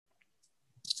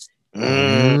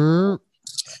Mm.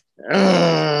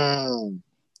 Mm.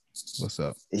 What's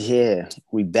up? Yeah,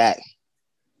 we back.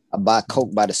 I buy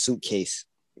Coke by the suitcase.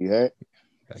 You heard?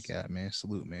 Back at it, man.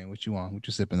 Salute, man. What you on? What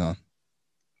you sipping on?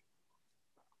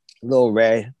 Little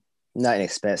red, nothing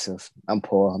expensive. I'm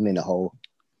poor. I'm in the hole.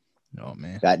 Oh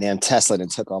man, Goddamn Tesla done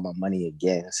took all my money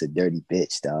again. It's a dirty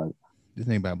bitch, dog. this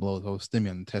nigga about to blow his whole stimmy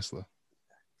on the Tesla.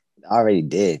 I already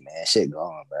did, man. Shit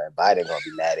going, bro. Biden gonna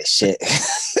be mad as shit.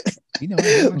 You know, I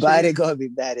ain't get my Biden shit. gonna be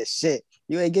mad as shit.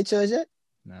 You ain't get yours yet?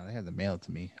 Nah, they had to mail it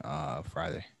to me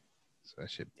Friday, so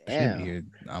that should be Damn. here.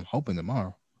 I'm hoping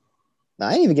tomorrow. No,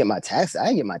 I ain't even get my taxes. I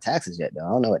ain't get my taxes yet, though. I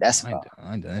don't know what that's about.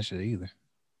 I ain't done that shit either.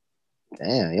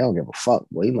 Damn, you don't give a fuck.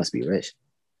 Boy, you must be rich.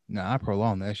 Nah, I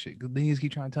prolong that shit. Good things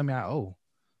keep trying to tell me I owe.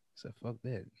 So fuck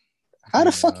that. How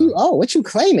the fuck you? Oh, what you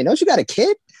claiming? Don't you got a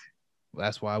kid? Well,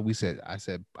 that's why I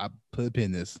said I put a pin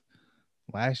in this.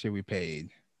 Last year we paid.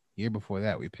 Year before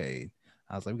that we paid.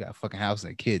 I was like, we got a fucking house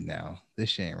and a kid now. This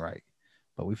shit ain't right.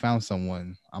 But we found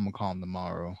someone. I'm gonna call him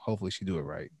tomorrow. Hopefully she do it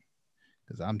right.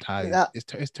 Cause I'm tired. Now, It's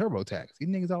TurboTax. These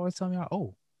niggas always tell me I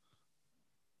owe.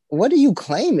 what are you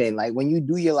claiming? Like when you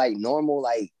do your like normal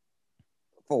like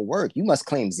for work, you must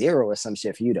claim zero or some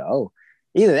shit for you to owe.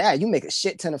 Either that, you make a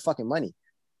shit ton of fucking money,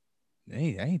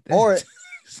 Hey, ain't or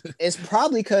that? it's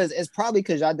probably because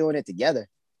y'all doing it together.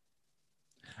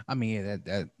 I mean, yeah,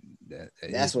 that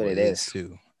That's is what what it it is is.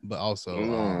 too. But also,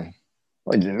 Mm.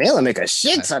 Well, Jamila make a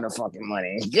shit I ton of fucking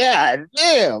money. God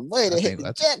damn, way I to hit think the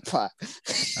I, jackpot.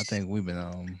 I think we've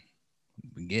been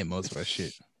getting most of our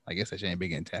shit. I guess that shit ain't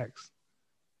big in tax.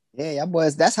 Yeah, y'all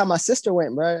boys. That's how my sister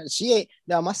went, bro. She ain't.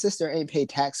 No, my sister ain't paid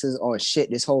taxes on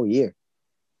shit this whole year.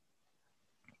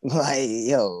 Like,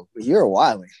 yo, you're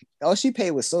wilding. All she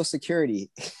paid was Social Security.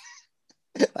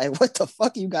 Like, what the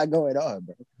fuck you got going on,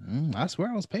 bro? I swear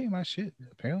I was paying my shit.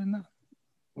 Apparently not.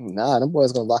 Nah, them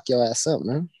boys gonna lock your ass up,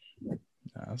 man.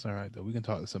 Nah, that's all right though. We can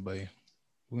talk to somebody.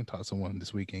 We can talk to someone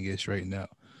this weekend and get it straightened out.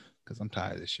 Cause I'm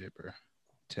tired of this shit, bro.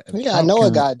 Yeah, I Trump know a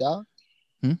can. guy, dog.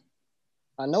 Hmm?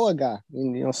 I know a guy. You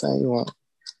know what I'm saying? You want?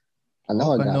 I know a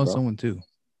Hopefully I guy, know bro. someone too.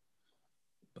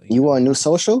 But You want a new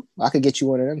social? I could get you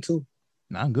one of them too.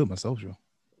 nah, I'm good with my social.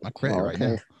 My credit Oh, right okay.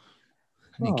 now. I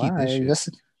Oh, need to all keep this right.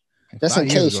 shit. And Just in 5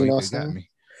 years case, ago, you he know could have what got I'm me.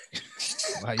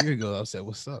 5 years ago, I said,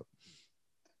 "What's up?"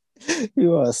 saying?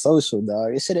 You are a social,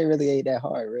 dog. This shit ain't really ain't that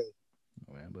hard, really.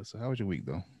 Oh, man, but so how was your week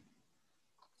though?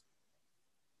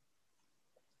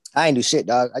 I ain't do shit,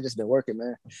 dog. I just been working,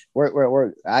 man.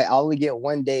 Work. I only get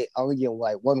one day. I only get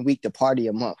like 1 week to party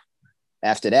a month.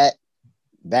 After that,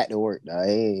 back to work, dog.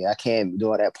 Hey, I can't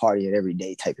do all that partying every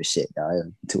day type of shit, dog.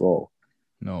 I'm too old.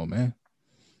 No, man.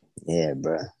 Yeah,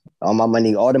 bro. All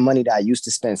the money that I used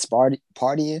to spend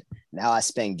partying, now I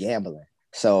spend gambling.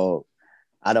 So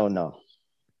I don't know.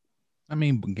 I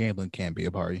mean, gambling can't be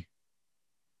a party.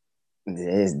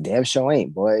 This damn show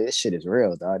ain't, boy. This shit is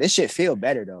real, dog. This shit feel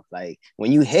better though. Like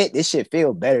when you hit, this shit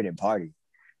feel better than party.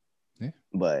 Yeah.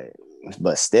 But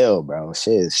still, bro,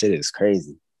 shit is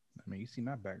crazy. I mean, you see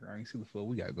my background. You see the full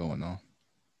we got going on.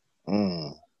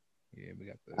 Mm, Yeah, we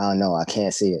got the. I don't know. I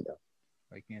can't see it though.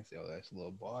 I can't say, oh, that's a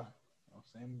little bar. You know what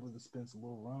I'm saying? We'll dispense a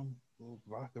little rum, a little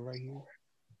vodka right here.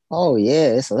 Oh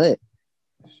yeah, it's lit.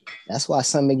 That's why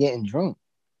some be getting drunk.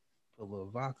 Put a little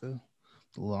vodka,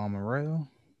 a little Amaretto.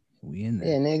 We in Yeah,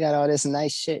 there. and they got all this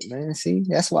nice shit, man. See,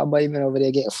 that's why buddy been over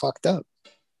there getting fucked up.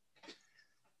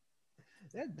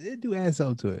 That do add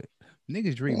up to it.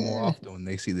 Niggas drink more Yeah, often when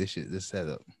they see this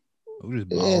setup. We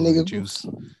just yeah, bottles and nigga. juice.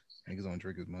 Niggas don't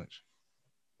drink as much.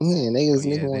 Yeah, Oh niggas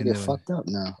yeah, want they to get never. fucked up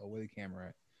now. Oh, where the camera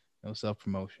at? No self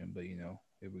promotion, but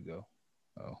here we go.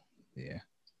 Oh yeah,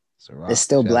 it's a It's rock.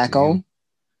 still Shout out to black you. owned.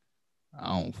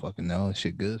 I don't fucking know. This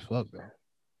shit good as fuck though.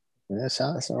 Yeah, it's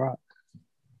all right.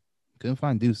 Couldn't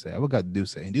find Duce. I would got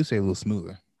Duce, and Duce a little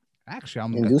smoother. Actually, I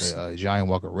almost got Induce. the Giant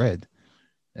Walker Red.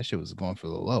 That shit was going for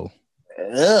the low.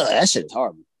 Ugh, that shit is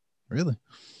horrible. Really?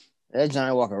 That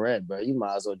Giant Walker Red, bro. You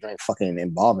might as well drink fucking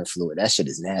embalming fluid. That shit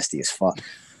is nasty as fuck.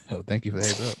 Oh, thank you for the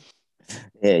heads up.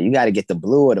 Yeah, you got to get the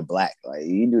blue or the black. Like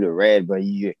you do the red, but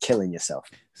you're killing yourself.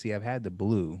 See, I've had the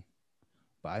blue,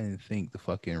 but I didn't think the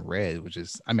fucking red, which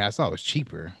is, I mean, I saw it was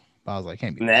cheaper, but I was like,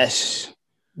 can't be that.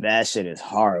 That shit is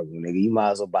horrible, nigga. You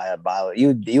might as well buy a bottle.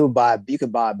 You could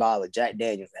buy a bottle of Jack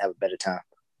Daniels and have a better time.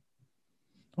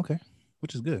 Okay,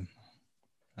 which is good.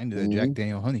 I can do that Mm-hmm. Jack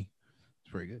Daniel honey.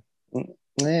 It's pretty good.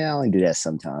 Yeah, I only do that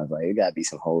sometimes. Like it gotta be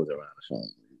some hoes around or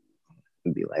something.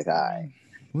 It'd be like, all right.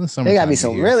 When the There gotta be summertime get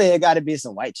some here, really. It gotta be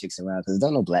some white chicks around because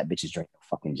don't no black bitches drink no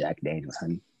fucking Jack Daniels,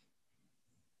 honey.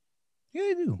 yeah,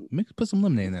 they do. Put some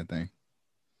lemonade in that thing.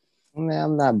 Man,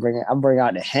 I'm not bringing. I bring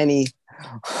out the Henny,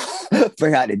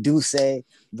 bring out the Douce,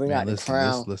 bring Man, out the listen,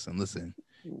 Crown. listen.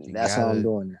 That's what I'm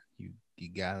doing. You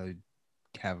gotta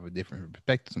have a different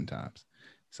perspective sometimes. I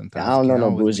Sometimes it don't know can't no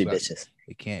always be bougie about bitches.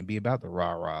 it can't be about the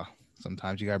rah rah.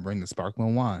 Sometimes you gotta bring the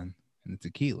sparkling wine and the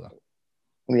tequila.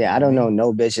 You Yeah, know I what I don't know mean?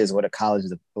 no bitches with a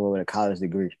college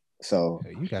degree. So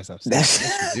Hey, you gotta stop saying that.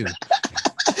 that's Yes, you do.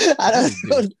 I You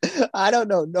really do. don't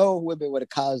know no women with a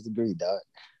college degree, dog.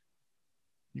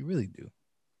 You really do.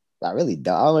 I really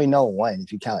don't. I only know one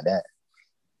if you count that.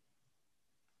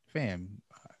 Fam.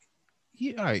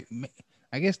 Yeah, all right.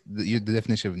 I guess the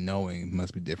definition of knowing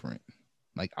must be different.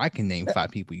 Like I can name 5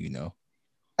 people you know.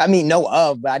 I mean, know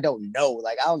of, but I don't know.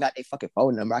 Like, I don't got their fucking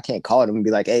phone number. I can't call them and be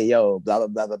like, hey, yo, blah, blah,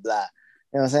 blah, blah, blah.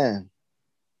 You know what I'm saying?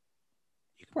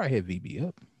 You could probably hit VB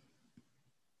up.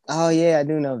 Oh, yeah, I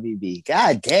do know VB.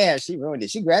 God damn, she ruined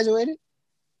it. She graduated?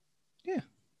 Yeah.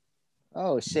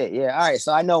 Oh, shit. Yeah. All right.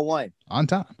 So I know one. On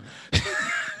time.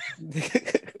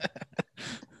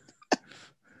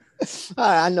 All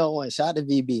right, I know one. Shout out to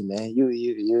VB, man.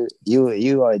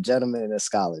 You are a gentleman and a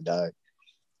scholar, dog.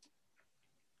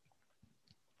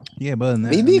 Yeah, but in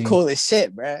that, I VB mean, cool as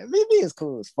shit, bro. VB is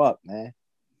cool as fuck, man.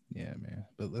 yeah, man.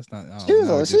 But let's not. She was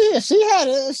Now on, she had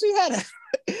a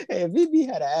hey, VB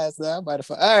had an ass now.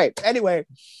 All right. Anyway,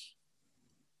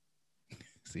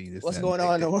 see this. what's going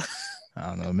on in the world?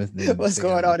 I don't know. What's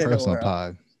going on in the personal world?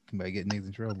 pod. Might get niggas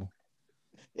in trouble.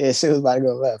 Yeah, she was about to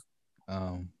go left.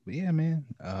 But yeah, man.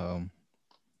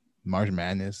 March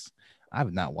Madness. I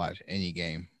have not watched any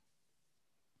game.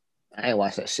 I ain't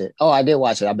watched that shit. Oh, I did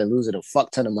watch it. I've been losing a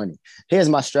fuck ton of money. Here's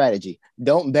my strategy: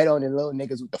 don't bet on the little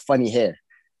niggas with the funny hair.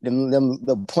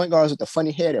 The point guards with the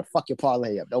funny hair, they'll fuck your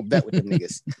parlay up. Don't bet with them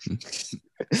niggas.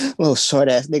 Little short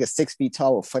ass nigga, 6 feet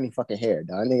tall with funny fucking hair.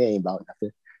 Dog, nigga ain't about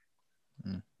nothing.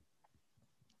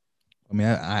 I mean,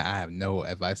 I have no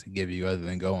advice to give you other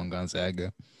than go on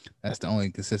Gonzaga. That's the only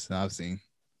consistent I've seen.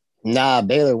 Nah,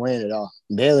 Baylor winning it all.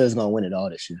 Baylor's gonna win it all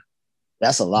this year.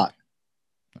 That's a lot.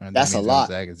 That's a lot.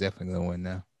 Gonzaga is definitely gonna win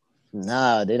now.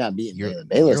 Nah, they're not beating Baylor.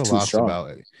 Baylor's too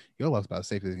strong. Your loss about as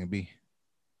safe as it can be.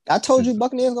 I told you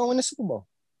Buccaneers gonna win the Super Bowl.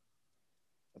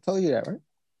 I told you that, right?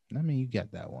 I mean, you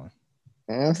got that one.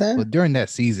 You know what I'm saying? But during that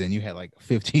season, you had like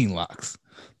 15 locks.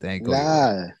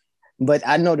 Nah. But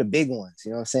I know the big ones.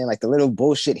 You know what I'm saying? Like the little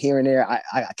bullshit here and there, I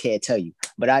can't tell you.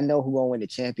 But I know who gonna win the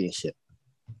championship.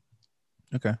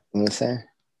 Okay. You know what I'm saying?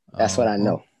 That's what I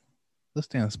know. Well, let's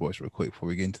stay on sports real quick before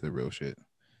we get into the real shit.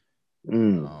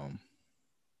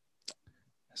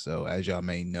 So as y'all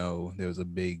may know, there was a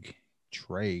big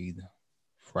trade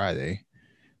Friday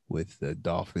with the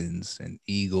Dolphins and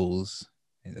Eagles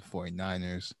and the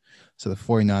 49ers. So the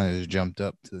 49ers jumped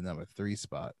up to the number 3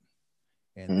 spot.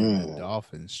 And then the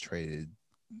Dolphins traded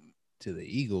to the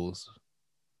Eagles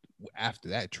after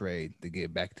that trade to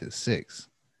get back to 6.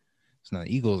 So now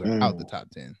the Eagles are out the top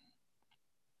 10.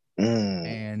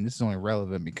 And this is only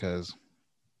relevant because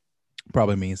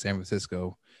probably means San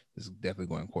Francisco is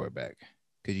definitely going quarterback,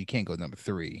 because you can't go number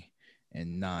 3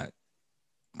 and not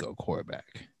go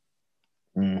quarterback.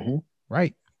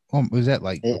 Right? Was that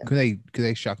like, could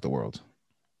they shock the world?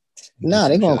 No,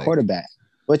 they're going quarterback.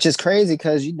 Which is crazy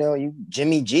because,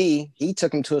 Jimmy G, he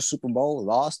took him to a Super Bowl,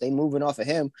 lost. They moving off of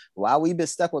him. Why we've been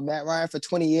stuck with Matt Ryan for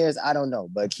 20 years, I don't know,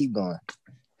 but keep going.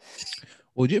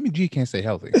 Well, Jimmy G can't stay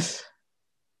healthy.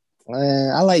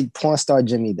 Man, I like porn star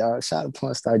Jimmy, dog. Shout out to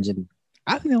porn star Jimmy.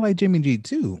 I think I like Jimmy G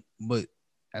too, but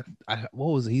what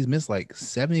was it? He's missed like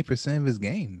 70% of his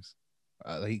games.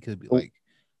 He could be like,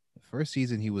 the first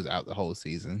season he was out the whole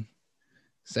season.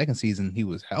 Second season he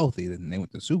was healthy, then they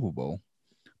went to the Super Bowl.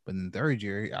 But in the third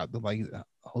year, out the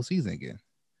whole season again.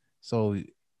 So,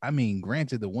 I mean,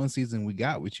 granted, the one season we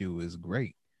got with you is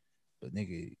great, but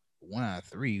nigga, 1 out of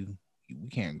 3, we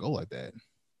can't go like that.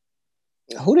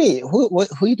 Who do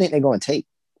you think they're going to take?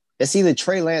 It's either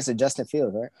Trey Lance or Justin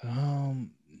Fields, right?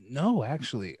 No,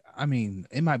 actually, I mean,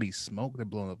 it might be smoke that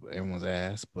blowing up everyone's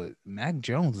ass, but Mac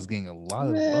Jones is getting a lot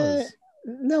of buzz.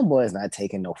 No boy's not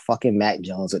taking no fucking Mac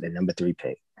Jones with the number 3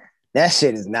 pick. That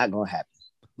shit is not going to happen.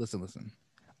 Listen.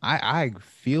 I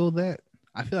feel that.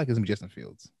 I feel like it's gonna be Justin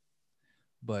Fields,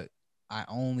 but I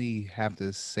only have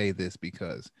to say this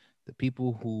because the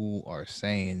people who are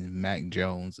saying Mac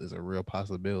Jones is a real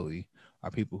possibility are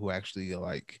people who actually are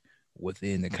like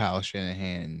within the Kyle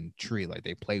Shanahan tree. Like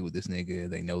they play with this nigga,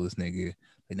 they know this nigga,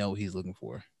 they know what he's looking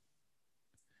for.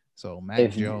 So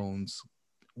Mac Jones,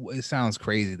 it sounds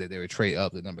crazy that they would trade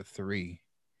up to number 3.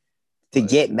 To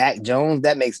get Mac Jones,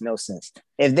 that makes no sense.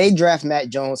 If they draft Mac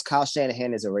Jones, Kyle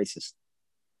Shanahan is a racist.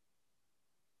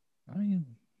 I mean,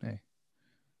 hey.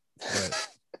 But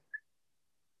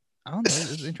I don't know.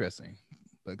 It's interesting.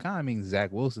 But it kind of means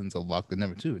Zach Wilson's a lock at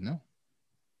number 2, no?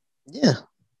 Yeah.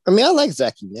 I mean, I like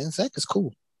Zachy, man. Zach is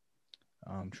cool.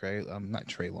 Not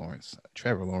Trey Lawrence.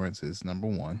 Trevor Lawrence is number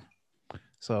one.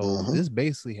 So Mm-hmm. this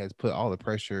basically has put all the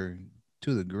pressure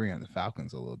to the degree on the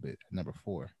Falcons a little bit. Number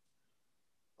four,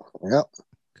 Yep.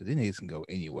 because they niggas can go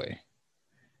anyway.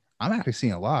 I'm actually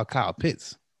seeing a lot of Kyle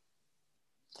Pitts.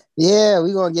 Yeah,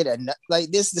 we gonna get a like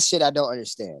this. Is the shit I don't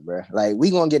understand, bro. Like we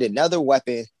gonna get another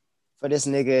weapon for this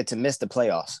nigga to miss the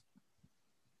playoffs.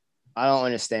 I don't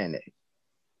understand it.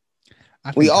 I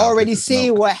We think Kyle Pitts already is see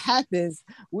smoke. what happens.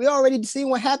 We already see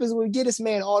what happens when we get this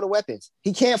man all the weapons.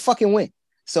 He can't fucking win. I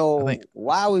think So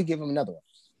why would we give him another one?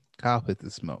 Kyle Pitts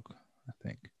is smoke. I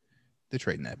think they're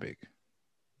trading that big.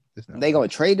 There's no They way. gonna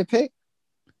trade the pick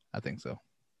I think so.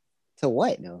 to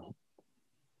what? No,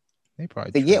 They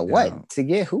probably to get trade what? down. To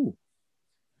get who?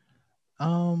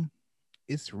 Um,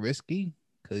 it's risky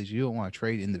because you don't want to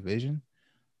trade in division,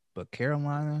 but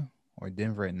Carolina or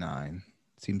Denver at 9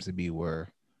 seems to be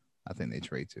where I think they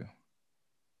trade to.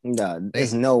 No, They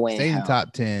there's no way in stay in the hell.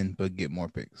 top 10, but get more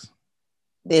picks.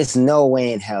 There's no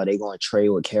way in hell they're gonna trade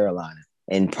with Carolina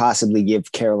and possibly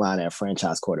give Carolina a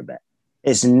franchise quarterback.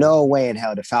 There's no way in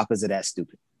hell the Falcons are that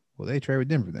stupid. Well, they trade with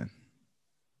Denver then.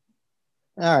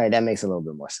 All right, that makes a little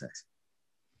bit more sense.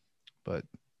 But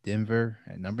Denver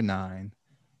at number 9,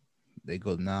 they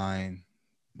go 9.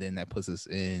 Then that puts us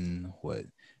in what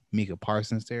Mika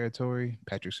Parsons territory,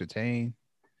 Patrick Surtain.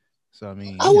 So I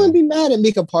mean, I wouldn't be mad at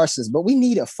Mika Parsons, but we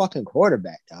need a fucking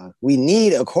quarterback, dog. We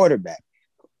need a quarterback.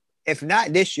 If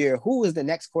not this year, who is the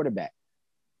next quarterback?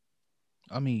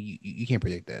 I mean, you can't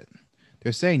predict that.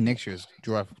 They're saying next year's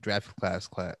draft class.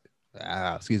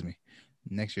 Excuse me,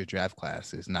 next year's draft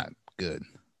class is not good,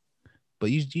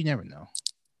 but you never know.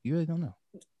 You really don't know.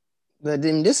 But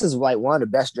then this is like one of the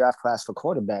best draft class for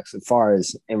quarterbacks as far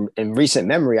as in recent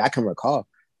memory I can recall.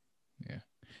 Yeah,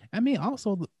 I mean,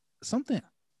 also something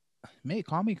may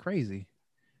call me crazy,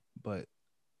 but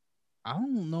I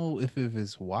don't know if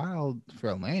it's wild for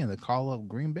Atlanta to call up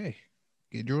Green Bay,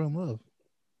 get Jordan Love.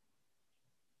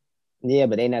 Yeah,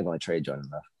 but they're not going to trade Jordan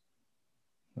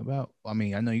Love. I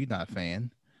mean, I know you're not a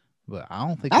fan, but I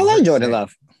don't think I it like hurts Jordan that.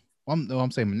 Love.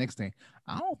 I'm saying my next thing.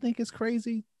 I don't think it's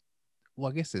crazy.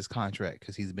 Well, I guess his contract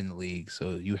because he's been in the league,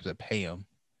 so you have to pay him.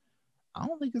 I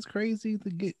don't think it's crazy to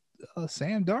get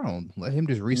Sam Darnold. Let him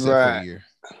just reset for a Right. year.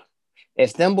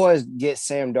 If them boys get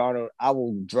Sam Darnold, I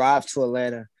will drive to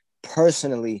Atlanta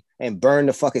personally and burn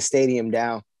the fucking stadium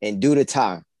down and do the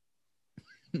time.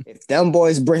 If them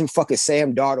boys bring fucking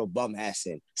Sam Darnold bum ass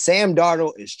in, Sam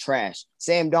Darnold is trash.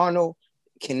 Sam Darnold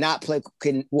cannot play.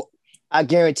 I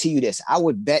guarantee you this. I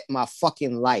would bet my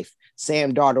fucking life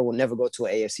Sam Darnold will never go to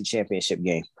an AFC championship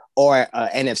game or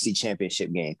an NFC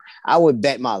championship game. I would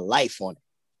bet my life on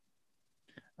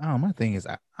it. Oh, my thing is,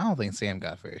 I don't think Sam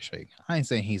got fair shake. I ain't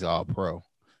saying he's all pro.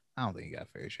 I don't think he got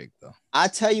fair shake though. I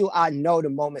tell you, I know the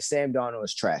moment Sam Darnold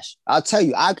is trash. I'll tell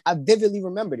you, I vividly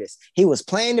remember this. He was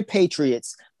playing the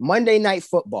Patriots Monday Night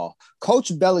Football.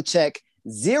 Coach Belichick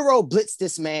zero blitzed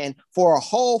this man for a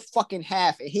whole fucking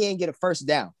half, and he ain't get a first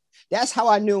down. That's how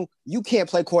I knew you can't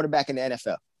play quarterback in the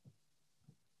NFL.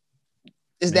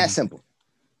 It's that simple.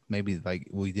 Maybe like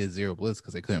we did zero blitz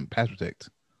because they couldn't pass protect.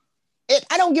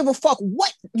 I don't give a fuck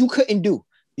what you couldn't do.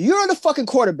 You're the fucking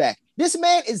quarterback. This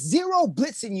man is zero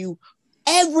blitzing you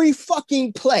every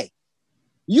fucking play.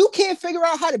 You can't figure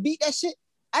out how to beat that shit.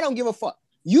 I don't give a fuck.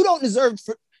 You don't deserve.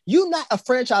 You're not a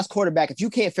franchise quarterback if you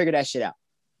can't figure that shit out.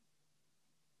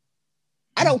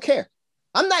 I don't care.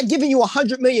 I'm not giving you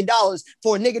 $100 million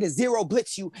for a nigga to zero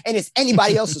blitz you and it's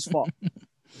anybody else's fault.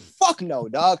 Fuck no,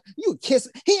 dog. You kiss.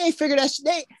 He ain't figured that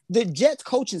shit. The Jets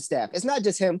coaching staff. It's not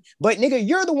just him, but nigga,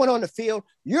 you're the one on the field.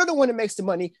 You're the one that makes the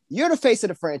money. You're the face of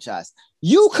the franchise.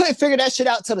 You couldn't figure that shit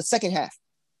out till the second half.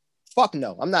 Fuck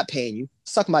no. I'm not paying you.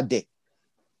 Suck my dick.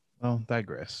 Well,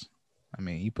 digress. I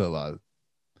mean, you put a lot of.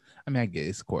 I mean, I get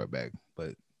it's quarterback,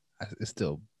 but it's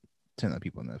still 10 other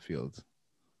people in that field.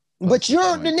 But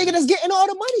you're the nigga that's getting all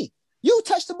the money. You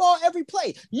touch the ball every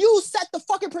play. You set the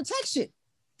fucking protection.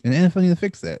 And the NFL need to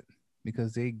fix that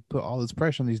because they put all this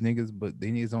pressure on these niggas, but they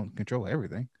niggas don't control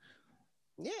everything.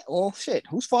 Yeah, well, shit.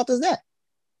 Whose fault is that?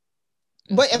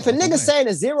 But if a nigga saying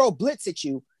a zero blitz at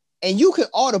you and you could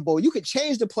audible, you could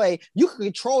change the play, you could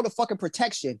control the fucking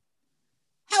protection,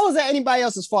 how is that anybody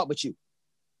else's fault but you?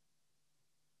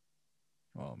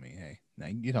 Well, I mean, hey, now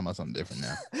you're talking about something different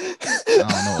now. I don't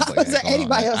know what's like that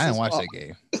anybody else. I didn't watch that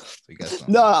game. So you got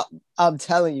no, I'm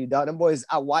telling you, dog. Them boys,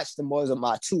 I watched them boys with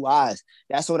my two eyes.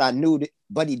 That's what I knew.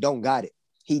 But he don't got it.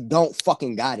 He don't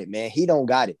fucking got it, man. He don't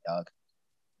got it, dog.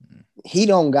 He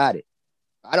don't got it.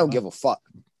 I don't give a fuck.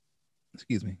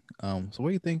 Excuse me. So what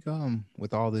do you think?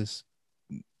 With all this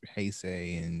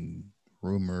hearsay and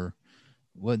rumor,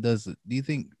 do you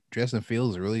think Justin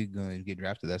Fields really going to get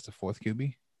drafted? That's the fourth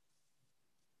QB.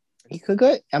 He could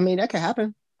go. I mean, that could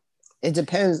happen. It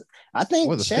depends. I Or think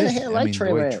the fifth. Shanahan I like mean, Trey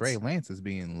the way Lance. Trey Lance is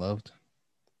being loved.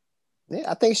 Yeah,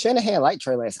 I think Shanahan like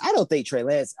Trey Lance. I don't think Trey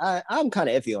Lance. I'm kind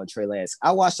of iffy on Trey Lance.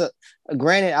 I watched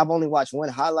granted, I've only watched one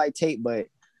highlight tape, but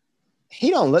he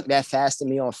don't look that fast to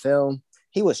me on film.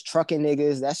 He was trucking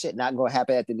niggas. That shit not gonna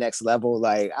happen at the next level.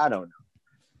 Like, I don't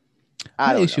know.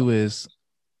 My issue is,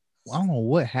 I don't know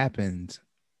what happened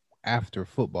after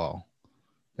football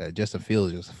that Justin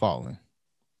Fields just falling.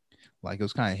 Like, it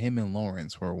was kind of him and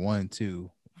Lawrence were 1-2,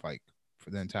 like, for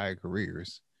their entire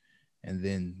careers. And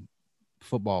then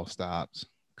football stops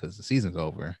because the season's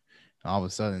over. And all of a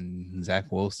sudden,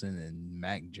 Zach Wilson and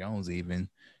Mac Jones even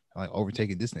are, like,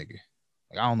 overtaking this nigga.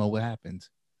 Like, I don't know what happened.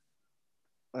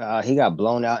 He got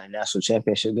blown out in national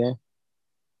championship game.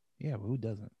 Yeah, but who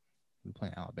doesn't? We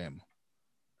playing Alabama.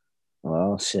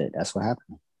 Well, shit, that's what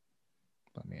happened.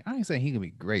 I mean, I ain't saying he can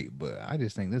be great, but I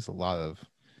just think there's a lot of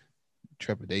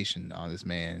trepidation on this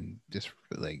man. Just for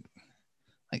like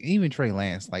even Trey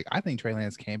Lance. Like, I think Trey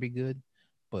Lance can be good,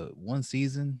 but one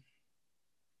season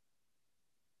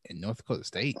in North Dakota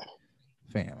State,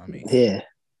 fam. I mean, yeah,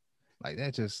 like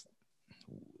that just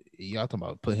y'all talking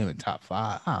about put him in top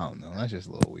 5. I don't know. That's just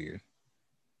a little weird.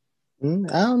 I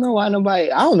don't know why nobody.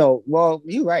 I don't know. Well,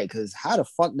 you're right, because how the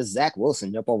fuck does Zach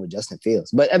Wilson jump over Justin Fields?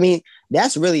 But I mean,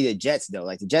 that's really the Jets, though.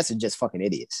 Like, the Jets are just fucking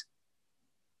idiots.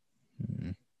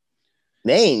 Mm-hmm.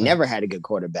 They ain't never had a good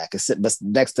quarterback, except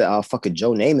next to fucking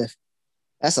Joe Namath.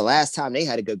 That's the last time they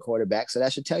had a good quarterback, so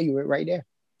that should tell you it right there.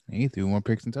 He threw more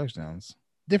picks and touchdowns.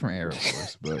 Different era, of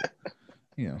course, but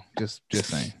just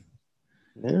saying.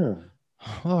 Yeah.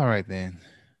 Well, all right then.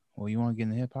 Well, you want to get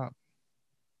into hip hop?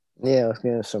 Yeah, let's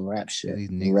get into some rap shit.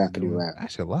 Rappity rap.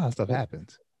 Actually, a lot of stuff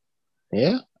happened.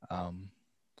 Yeah.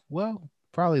 Well,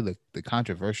 probably the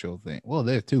controversial thing. Well,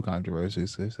 there's two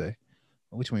controversies to say.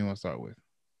 Which one you want to start with?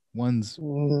 One's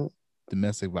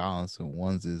domestic violence and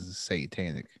one's is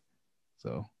satanic.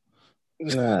 So,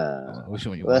 which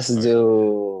one you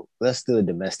want? Let's do a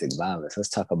domestic violence. Let's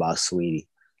talk about Sweetie.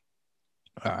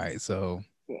 All right, so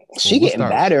she getting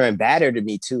badder and badder to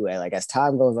me too. Like, as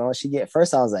time goes on,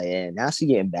 first I was like, yeah, now she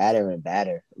getting badder and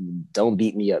badder. Don't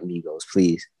beat me up, Migos,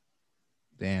 please.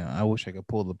 Damn, I wish I could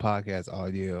pull the podcast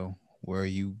audio where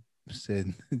you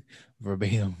said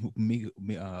verbatim,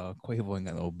 Quavo ain't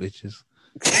got no bitches.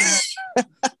 I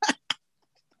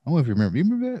don't know if you remember. You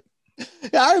remember that?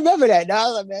 Yeah, I remember that. Now I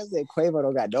was like, man, I said Quavo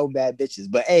don't got no bad bitches.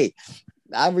 But hey,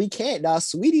 I recant. Now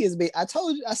Sweetie is big. I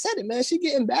told you, I said it, man. She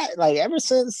getting bad. Like, ever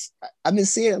since I've been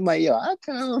seeing it, I'm like, yo, I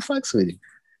kind of fuck Sweetie.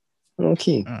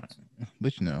 Okay.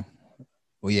 But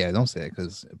well, yeah, don't say it,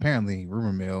 because apparently,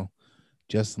 rumor mill,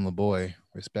 Justin LaBoy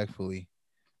respectfully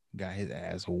got his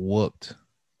ass whooped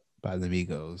by the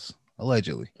Migos,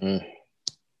 allegedly. There's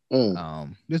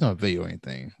no video or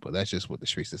anything, but that's just what the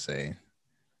streets are saying.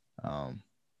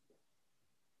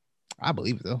 I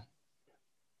believe it though.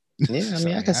 Yeah, I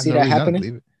mean, I can see that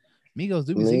happening. Migos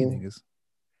do be seeing niggas.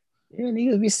 Yeah,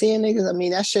 niggas be seeing niggas. I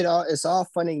mean, that shit it's all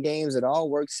fun and games. It all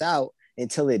works out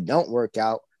until it don't work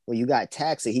out. When you got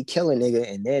Taxi, he kill a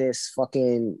nigga, and then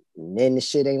then the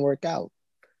shit ain't worked out.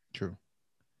 True.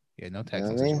 Yeah, no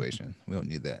taxing situation. We don't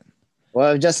need that.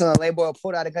 Well, if Justin LaBoy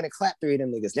pulled out a gun and clap 3 of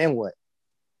them niggas, then what?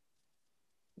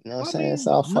 You know what I'm saying? It's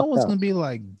all fucked up. No one's gonna be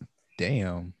like,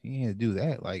 damn, you can't do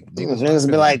that. Like, niggas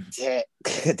be like,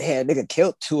 damn, nigga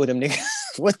killed 2 of them niggas.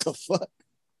 What the fuck?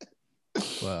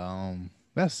 Well,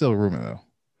 that's still a rumor though.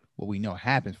 What we know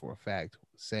happened for a fact.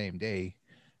 Same day,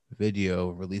 video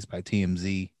released by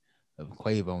TMZ of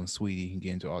Quavo and Sweetie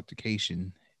getting into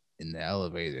altercation in the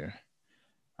elevator.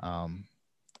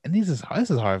 And this is hard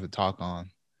to talk on,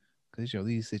 because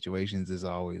these situations is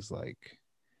always like,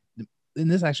 and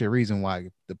there's actually a reason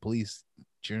why the police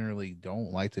generally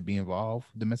don't like to be involved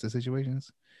in domestic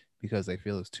situations, because they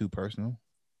feel it's too personal.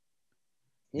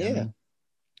 Yeah. You know what I mean?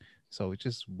 So it's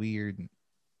just weird.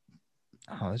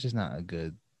 Oh, it's just not a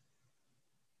good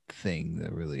thing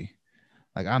that really,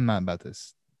 like, I'm not about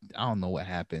this. I don't know what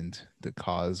happened to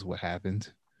cause what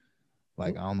happened.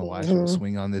 Like, I don't know why she was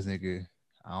swing on this nigga.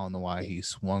 I don't know why he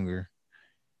swung her.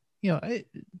 I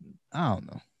don't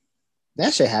know.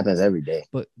 That shit happens every day.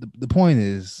 But the point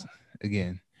is,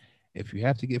 again, if you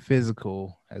have to get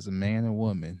physical as a man or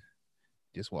woman,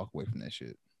 just walk away from that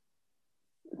shit.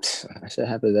 That shit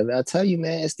happens. I tell you,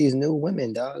 man, it's these new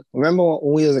women, dog. Remember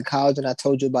when we was in college and I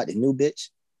told you about the new bitch?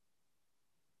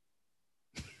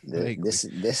 This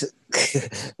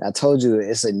I told you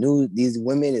it's a new. These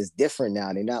women is different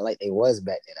now. They're not like they was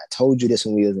back then. I told you this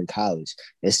when we was in college.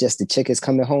 It's just the chick is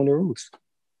coming home to roost.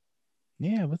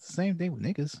 Yeah, but it's the same thing with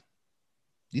niggas.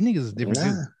 These niggas is different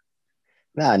too.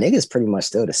 Nah, niggas pretty much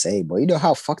still the same, boy. You know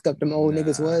how fucked up them old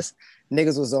niggas Nah, was?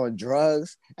 Niggas was on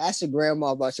drugs. Ask your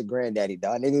grandma about your granddaddy,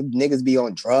 dog. Niggas be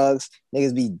on drugs.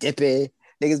 Niggas be dipping.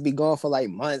 Niggas be gone for like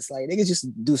months. Like niggas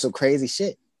just do some crazy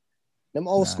shit. Them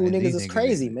old nah. school niggas These is niggas,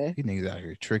 crazy, man. these niggas out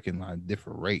here tricking on a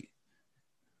different rate.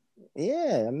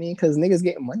 Yeah, I mean, cause niggas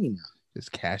getting money now.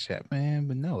 Just cash app, man.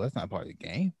 But no, that's not part of the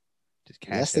game. Just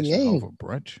cash That's the that shit home for game.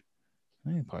 brunch.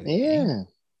 That ain't part of the game. Yeah,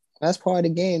 that's part of the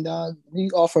game, dog. You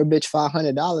offer a bitch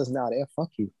 $500 now, they'll fuck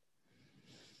you.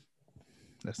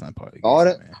 That's not part of the All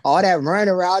game, the man. all that running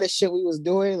around and shit we was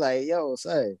doing, like, yo,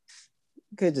 son,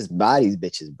 you could just buy these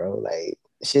bitches, bro. Like,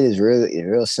 shit is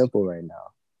real simple right now.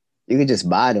 You could just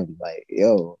buy them. Like,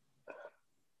 yo,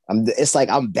 it's like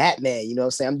I'm Batman, you know what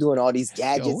I'm saying? I'm doing all these Yo,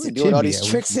 gadgets where and doing all Chin be these at? We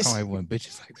tricks and calling shit. everyone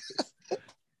bitches like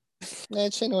this. Man,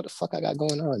 Chin, know what the fuck I got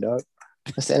going on, dog.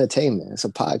 It's entertainment. It's a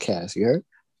podcast, you heard?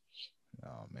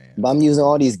 Oh man. But I'm using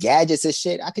all these gadgets and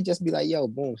shit. I could just be like, yo,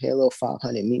 boom, here, little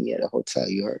 500, meet me at a hotel,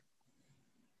 you heard?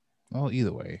 Well,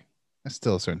 either way, that's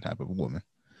still a certain type of woman.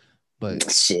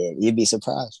 But shit, you'd be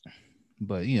surprised.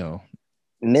 But you know,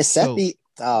 Miss Seppi,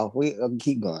 we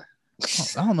keep going.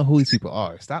 I don't know who these people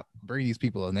are. Stop bringing these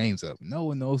people's names up. No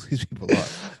one knows who these people are.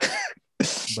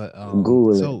 But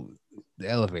Google so the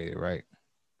elevator, right?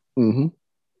 Mm-hmm.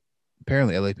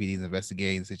 Apparently, LAPD is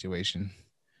investigating the situation.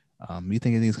 You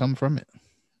think anything's coming from it?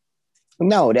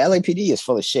 No, the LAPD is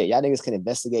full of shit. Y'all niggas can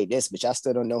investigate this, but y'all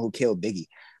still don't know who killed Biggie.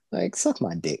 Like, suck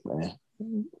my dick, man.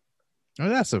 Well,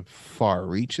 that's a far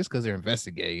reach. Just because they're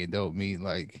investigating it don't mean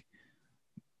like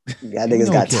y'all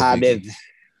niggas got time in.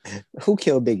 Who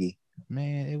killed Biggie?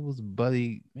 Man, it was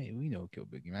Buddy. Man, we know who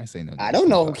killed Biggie. Man, I say no. I don't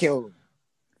know who killed him.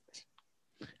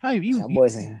 Have you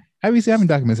seen how many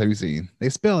documents have you seen? They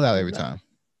spell it out every time.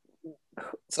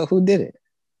 So who did it?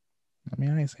 I mean,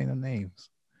 I ain't saying no names.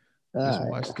 Just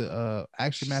watch the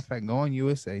actually, matter of fact, go on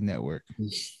USA Network.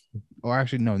 Or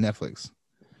actually, no, Netflix.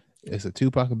 It's a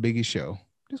Tupac and Biggie show.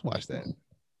 Just watch that.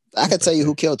 I can tell you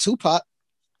who killed Tupac,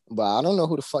 but I don't know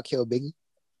who the fuck killed Biggie.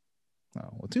 Oh,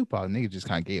 well, Tupac, nigga just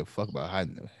kind of gave a fuck about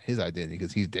hiding his identity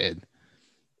because he's dead.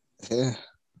 Yeah.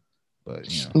 But,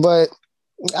 you know. But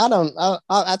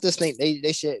I just think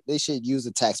they should use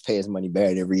the taxpayers' money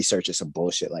better than researching some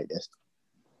bullshit like this.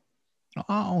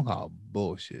 I don't call it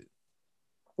bullshit.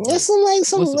 It's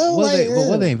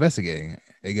what are they investigating?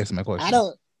 I guess my question.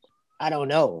 I don't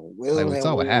know. Like, we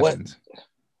saw what happened.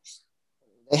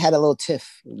 They had a little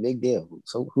tiff, big deal.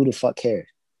 So who the fuck cares?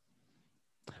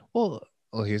 Well,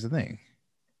 here's the thing.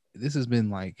 This has been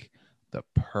like the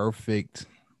perfect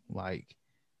like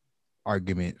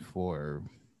argument for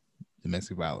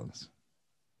domestic violence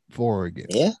for or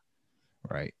against. Yeah.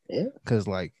 Right. Yeah. Because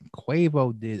like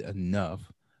Quavo did enough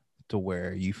to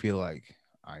where you feel like,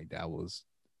 all right, that was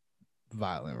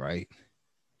violent, right?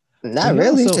 Not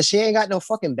really, because she ain't got no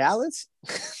fucking balance.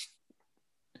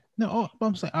 No,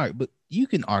 I'm saying, all right, but you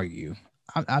can argue.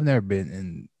 I've never been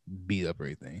in beat up or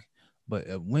anything,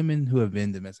 but women who have been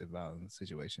in domestic violence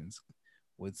situations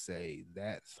would say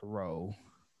that throw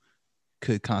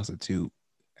could constitute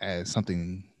as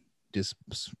something just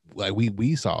like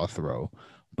we saw a throw,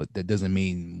 but that doesn't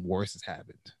mean worse has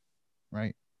happened,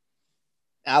 right?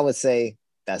 I would say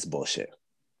that's bullshit.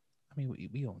 I mean,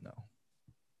 we don't know.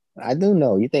 I do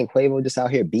know. You think Quavo just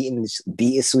out here beating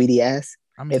Sweetie ass?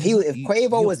 I mean, if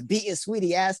Quavo was beating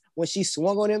Sweetie ass when she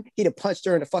swung on him, he'd have punched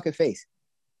her in the fucking face.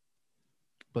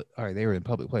 But all right, they were in a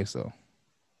public place though.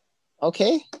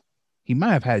 Okay. He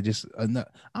might have had just enough.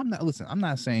 I'm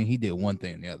not saying he did one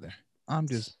thing or the other. I'm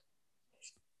just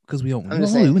because we don't know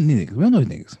niggas. We don't know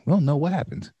niggas. We don't know what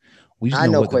happened. We just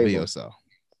know what Quavo. The video saw.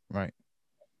 Right.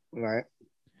 Right.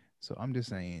 So I'm just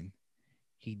saying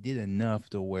he did enough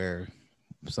to where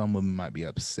some women might be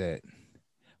upset,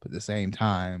 but at the same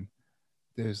time,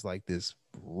 there's like this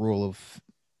rule of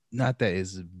not that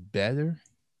is better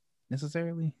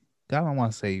necessarily. I don't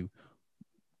want to say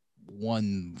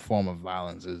one form of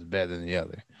violence is better than the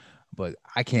other, but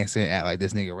I can't say act like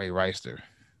this nigga Ray Reister.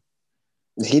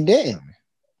 He did.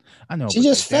 I know. She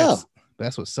just fell.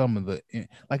 That's what some of the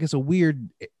like. It's a weird.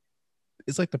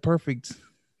 It's like the perfect.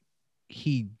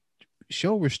 He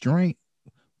showed restraint,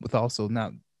 with also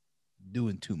not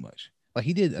doing too much. Like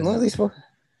he did. I don't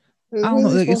know.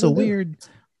 Like, it's a weird,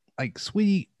 like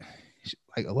Sweetie,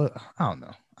 like I don't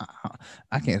know.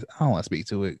 I can't. I don't want to speak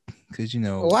to it because you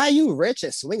know. Why are you rich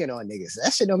and swinging on niggas?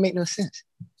 That shit don't make no sense.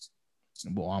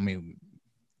 Well, I mean,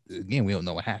 again, we don't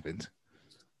know what happened.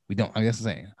 We don't. I mean, that's the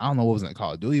thing. I don't know what was in the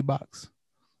Call of Duty box.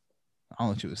 I don't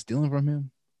know if she was stealing from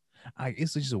him.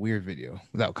 It's just a weird video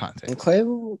without context. And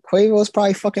Quavo's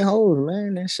probably fucking hoes,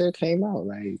 man. That shit came out.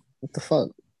 Like, what the fuck?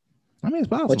 I mean,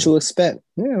 it's What possible, you expect?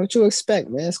 Yeah, what you expect,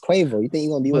 man? It's Quavo. You think you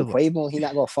gonna be with but Quavo and he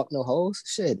not gonna fuck no hoes?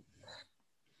 Shit.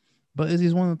 it's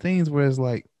just one of the things where it's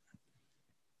like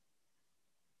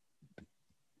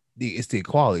it's the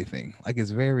equality thing. Like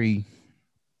it's very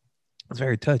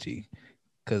touchy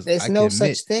because There's I can no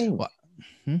admit, such thing. well,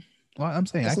 hmm? Well, I'm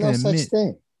saying I There's can no such admit.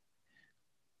 thing.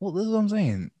 Well, this is what I'm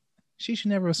saying. She should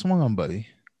never have swung on Buddy,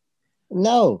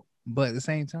 No. but at the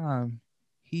same time,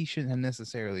 he shouldn't have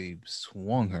necessarily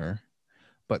swung her.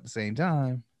 But at the same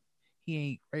time, he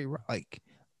ain't right. Like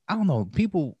I don't know,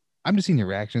 people. I'm just seeing the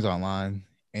reactions online,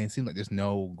 and it seems like there's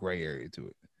no gray area to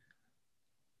it.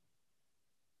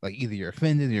 Like either you're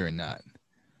offended or you're not.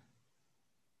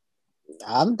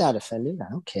 I'm not offended. I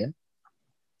don't care.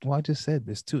 Well, I just said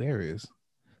there's two areas.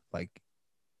 Like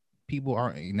people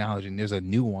aren't acknowledging there's a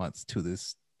nuance to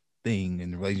this thing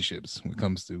in relationships when it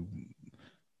comes to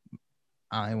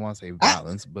I don't want to say I,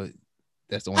 violence, but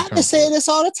that's the only I've been term for saying it. this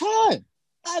all the time.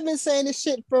 I've been saying this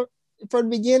shit for the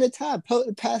beginning of time,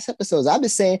 past episodes. I've been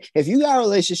saying if you got a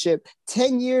relationship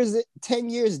 10 years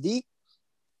deep,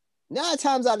 9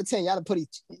 times out of 10, y'all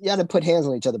to put hands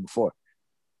on each other before.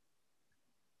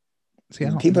 See,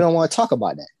 People don't want to talk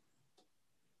about that.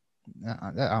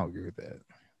 I don't agree with that.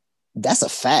 That's a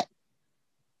fact.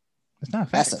 It's not a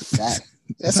fact. That's a fact.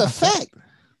 That's a fact.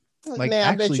 Like, man,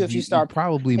 actually, I bet you if you you're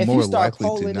probably if more you start likely to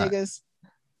polling not. niggas,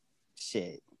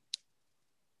 shit.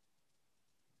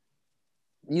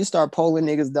 You start polling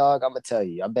niggas, dog, I'm gonna tell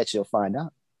you. I bet you'll find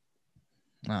out.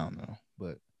 I don't know,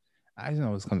 but I just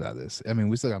know what comes out of this. I mean,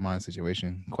 we still got my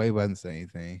situation. Quavo hasn't said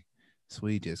anything.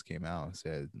 Sweet just came out and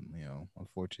said,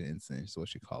 unfortunate incident is what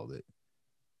she called it.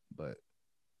 But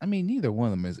I mean, neither one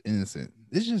of them is innocent.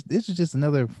 This is just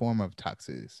another form of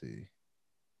toxicity.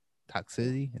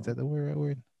 Toxicity? Is that the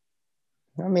word?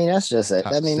 I mean, that's just it.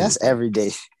 I mean, that's Toxicity.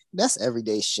 everyday. That's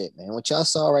everyday shit, man. What y'all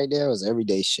saw right there was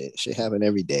everyday shit. Shit happen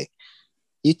every day.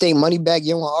 You think Moneybagg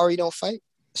Yo and Ari don't fight?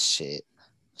 Shit.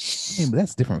 I mean, but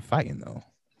that's different fighting though.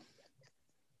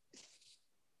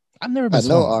 I've never been I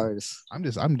know swung on. artists.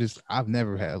 I've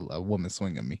never had a woman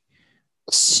swing at me.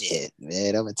 Shit,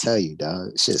 man. I'm gonna tell you,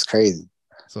 dog. Shit's crazy.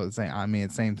 So at the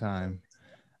same time,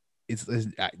 it's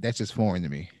that's just foreign to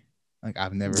me. Like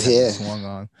I've never had Yeah. to swung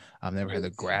on. I've never had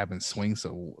to grab and swing.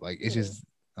 So like it's just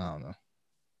I don't know.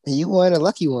 You one of the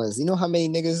lucky ones. You know how many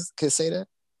niggas could say that?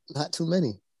 Not too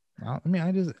many. I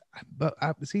mean, but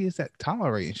I see it's that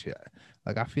tolerating shit.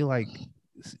 Like I feel like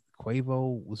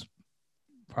Quavo was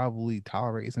probably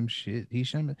tolerating some shit. He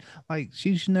shouldn't like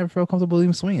she should never feel comfortable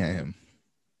even swinging at him.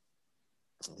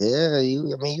 Yeah,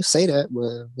 you say that, but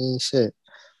I mean, shit,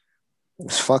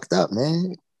 it's fucked up,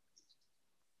 man.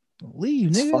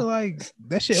 Leave, nigga. Like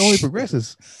that shit only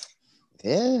progresses.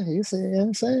 Yeah, you see what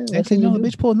I'm saying? Next thing you know, the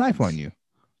bitch pulled a knife on you.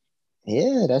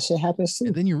 Yeah, that shit happens too.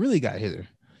 And then you really got hit her.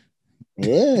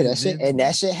 Yeah,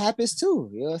 that shit happens too.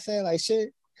 You know what I'm saying? Like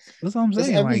shit. That's what I'm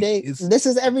saying. Everyday. Like, this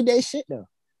is everyday shit though.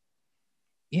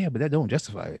 Yeah, but that don't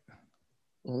justify it.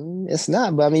 It's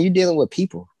not, but I mean, you're dealing with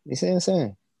people. You see what I'm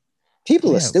saying?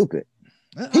 People are stupid.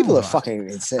 People are fucking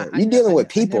insane. You're dealing with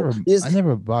people. I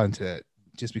never bought into that.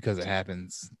 Just because it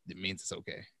happens, it means it's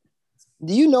okay.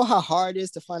 Do you know how hard it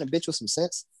is to find a bitch with some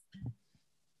sense?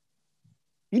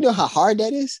 You know how hard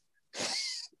that is?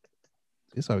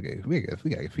 It's okay. We got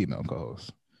a female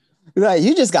co-host. Like,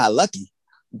 you just got lucky.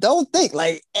 Don't think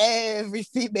like every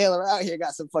female around here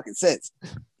got some fucking sense.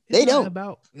 They don't.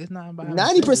 It's not about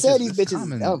 90% of these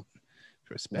bitches is dumb.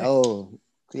 Respect. No.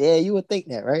 Yeah, you would think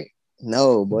that, right?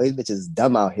 No, boy, these bitches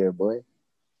dumb out here, boy.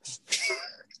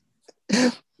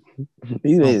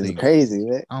 These bitches crazy,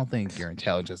 man. I don't think your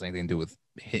intelligence has anything to do with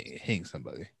hitting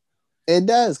somebody. It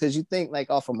does, because you think like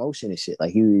off emotion and shit.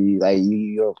 Like you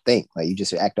don't think. Like you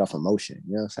just act off emotion.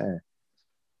 You know what I'm saying?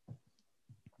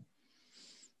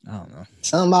 I don't know.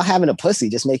 Something about having a pussy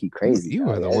just make you crazy. You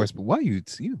are the worst. But why you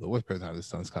the worst person to have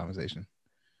this conversation?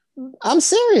 I'm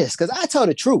serious, because I tell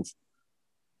the truth.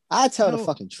 I tell the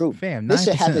fucking truth. Fam, this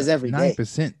shit happens every day.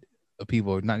 9% of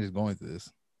people are not just going through this.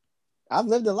 I've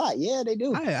lived a lot. Yeah, they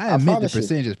do. I admit the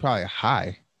percentage is probably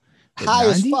high. High 90?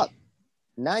 As fuck.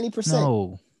 90%.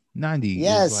 No, 90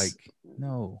 yes. is like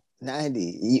no.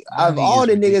 90. Of all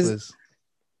the niggas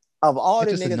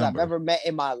I've ever met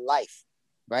in my life,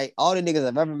 right? All the niggas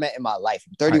I've ever met in my life.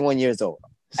 I'm 31 years old.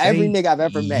 Every nigga I've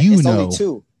ever met, it's only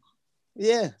 2.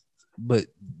 Yeah. But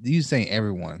you saying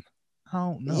everyone? I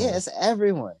don't know. Yeah, it's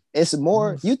everyone. It's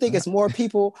more. You think it's more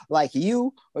people like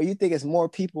you, or you think it's more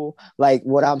people like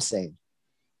what I'm saying?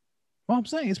 Well, I'm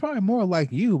saying it's probably more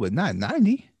like you, but not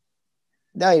 90.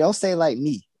 No, you don't say like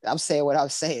me. I'm saying what I'm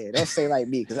saying. Don't say like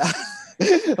me, because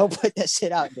Don't put that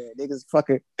shit out there. Niggas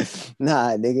fucking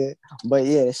nah, nigga. But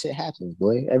yeah, that shit happens,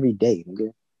 boy. Every day,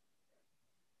 nigga.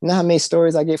 You know how many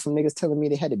stories I get from niggas telling me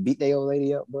they had to beat their old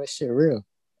lady up, boy? Shit real.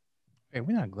 Hey,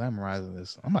 we're not glamorizing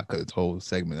this. I'm not cut this whole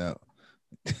segment out.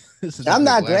 This is I'm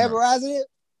the not glamour. glamorizing it,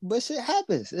 but shit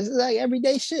happens. This is like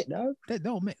everyday shit, dog. That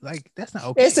don't make like that's not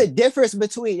okay. It's a difference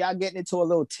between y'all getting into a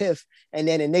little tiff and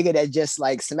then a nigga that just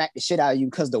like smack the shit out of you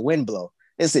because the wind blow.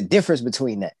 It's a difference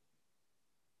between that.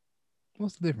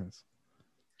 What's the difference?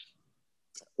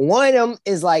 One of them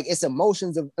is like it's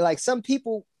emotions of like some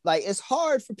people like it's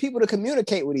hard for people to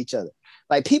communicate with each other.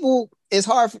 Like people, it's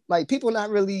hard for, like people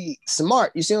not really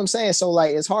smart. You see what I'm saying? So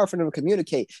like it's hard for them to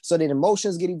communicate. So then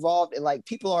emotions get involved and like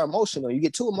people are emotional. You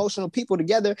get two emotional people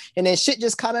together and then shit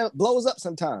just kind of blows up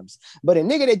sometimes. But a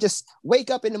nigga that just wake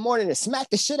up in the morning and smack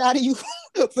the shit out of you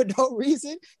for no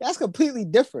reason, that's completely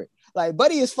different. Like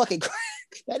Buddy is fucking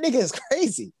that nigga is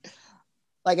crazy.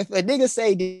 Like if a nigga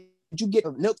say, did you get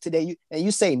milk today? And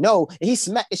you say no, and he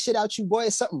smack the shit out you, boy,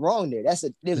 there's something wrong there. There's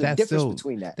a difference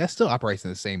between that. That still operates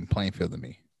in the same playing field to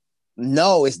me.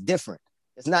 No, it's different.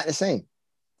 It's not the same.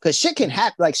 Because shit can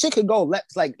happen, like shit could go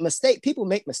left. Like people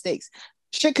make mistakes.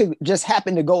 Shit could just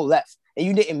happen to go left. And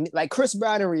you didn't like Chris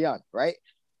Brown and Rihanna, right?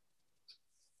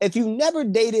 If you never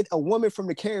dated a woman from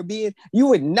the Caribbean, you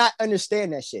would not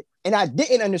understand that shit. And I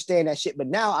didn't understand that shit, but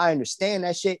now I understand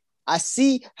that shit. I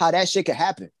see how that shit could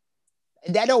happen.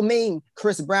 And that don't mean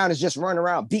Chris Brown is just running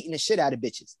around beating the shit out of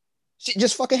bitches. Shit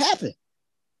just fucking happened.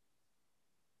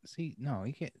 See, no,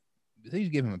 you can't. You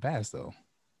give him a pass, though.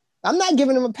 I'm not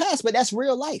giving him a pass, but that's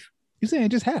real life. You saying it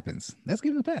just happens. That's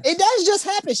giving a pass. It does just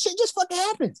happen. Shit just fucking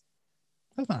happens.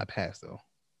 That's not a pass, though.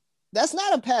 That's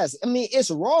not a pass. I mean,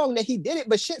 it's wrong that he did it,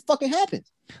 but shit fucking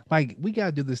happens. Like, we got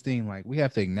to do this thing. Like, we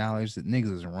have to acknowledge that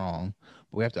niggas is wrong,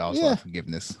 but we have to also have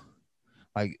forgiveness.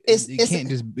 Like,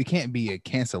 it can't be a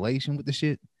cancellation with the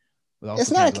shit. But also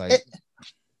it's not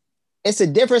it's a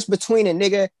difference between a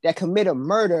nigga that commit a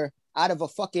murder out of a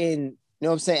fucking, you know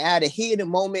what I'm saying, out of heat in the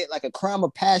moment, like a crime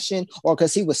of passion, or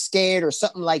because he was scared or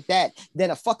something like that,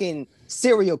 than a fucking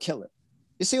serial killer.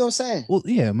 You see what I'm saying? Well,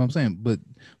 yeah, I'm saying, but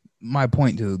my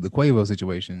point to the Quavo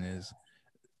situation is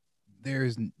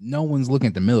there's no one's looking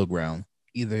at the middle ground.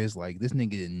 Either it's like this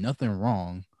nigga did nothing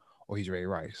wrong, or he's Ray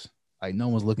Rice. Like no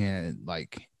one's looking at it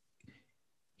like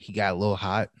he got a little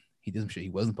hot. He did some shit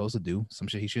he wasn't supposed to do. Some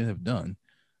shit he shouldn't have done.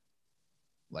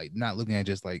 Like not looking at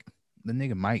just like the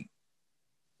nigga might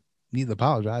need to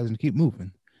apologize and keep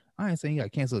moving. I ain't saying he got to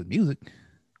cancel his music,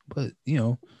 but you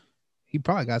know he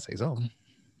probably got to say something.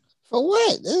 For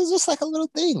what? It's just like a little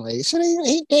thing. Like shit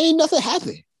ain't nothing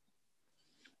happened.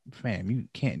 Fam, you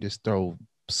can't just throw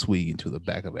Sweet into the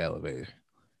back of an elevator.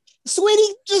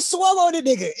 Sweetie just swallowed the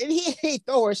nigga, and he ain't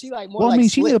throw her. She like more. Well, I mean,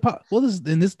 she need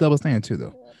this double standard too,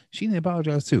 though. She need to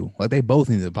apologize too. Like they both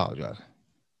need to apologize.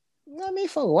 I mean,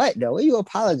 for what though? What are you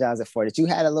apologizing for? That you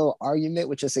had a little argument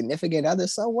with your significant other?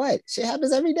 So what? Shit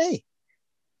happens every day.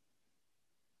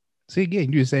 See,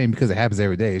 again, you're saying because it happens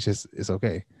every day, it's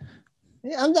okay.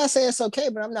 Yeah, I'm not saying it's okay,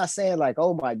 but I'm not saying like,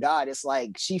 oh my God, it's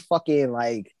like she fucking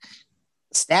like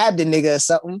stabbed a nigga or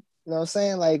something. You know what I'm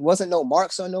saying? Like, wasn't no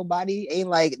marks on nobody. Ain't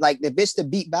like the bitch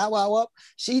that beat Bow Wow up.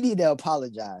 She need to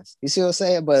apologize. You see what I'm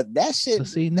saying? But that shit. So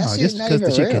see, no, just because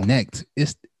the shit connect,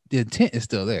 it's the intent is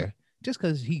still there. Just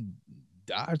because he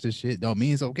dodged the shit don't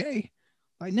mean it's okay.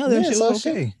 Like no, that shit was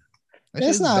okay.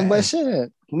 It's not, but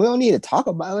shit. We don't need to talk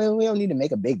about it. We don't need to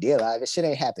make a big deal out of it. Shit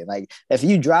ain't happened. Like if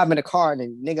you drive in a car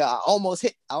and nigga, I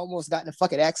almost got in a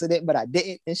fucking accident, but I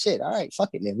didn't and shit. All right, fuck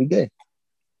it, then we good.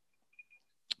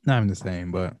 Not even the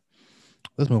same, but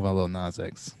let's move on a Lil Nas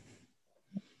X.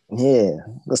 Yeah,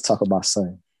 let's talk about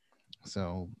something.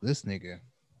 So this nigga,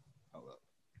 let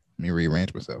me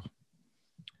rearrange myself.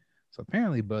 So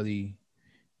apparently, Buddy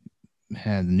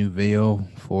had a new video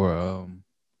for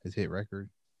his hit record.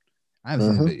 I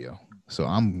haven't seen the video, so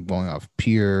I'm going off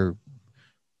pure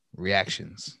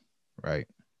reactions, right?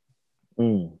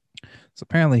 So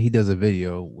apparently, he does a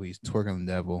video where he's twerking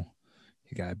the devil.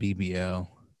 He got BBL.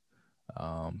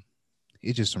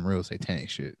 It's just some real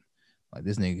satanic shit. Like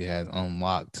this nigga has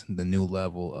unlocked the new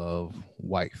level of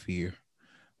white fear.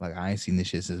 Like I ain't seen this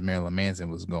shit since Marilyn Manson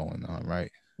was going on,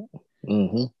 right?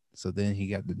 So then he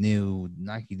got the new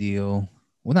Nike deal.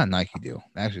 Well, not Nike deal.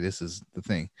 Actually, this is the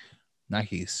thing.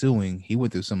 Nike is suing. He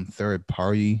went through some third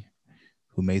party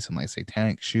who made some like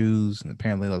satanic shoes, and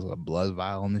apparently there was a blood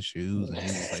vial in the shoes, and he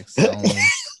was like selling them.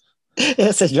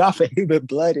 It's a drop of human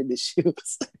blood in the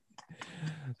shoes.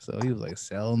 So he was like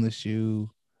selling the shoe,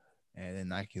 and then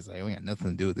Nike's like, we got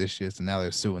nothing to do with this shit. So now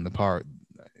they're suing the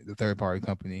third party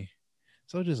company.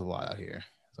 So just a lot out here.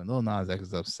 So Lil Nas X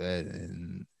is upset,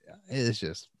 and It's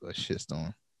just a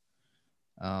shitstorm.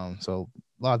 So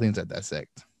a lot of things that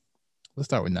dissect. Let's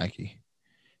start with Nike.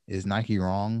 Is Nike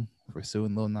wrong for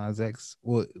suing Lil Nas X?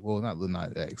 Well, not Lil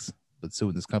Nas X, but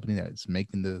suing this company that's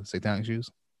making the satanic shoes?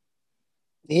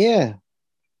 Yeah.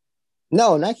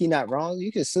 No, Nike not wrong.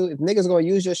 You can sue if niggas gonna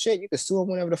use your shit. You can sue them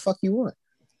whenever the fuck you want.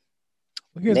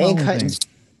 Well, here's They my ain't only cutting. thing.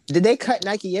 Did they cut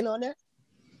Nike in on that?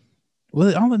 Well,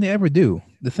 I don't think they ever do.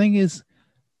 The thing is,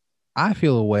 I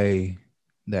feel a way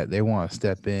that they want to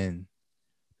step in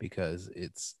because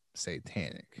it's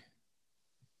satanic.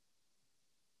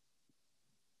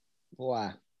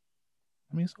 Why?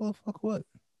 I mean, so the fuck what?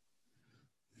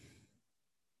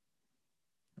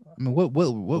 I mean, what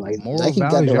Like moral Nike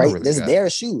got values the y'all right. really This is got? their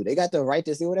shoe. They got the right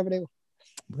to do whatever they want.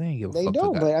 They ain't give a They fuck. They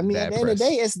don't. got But I mean, at bad the end of the press.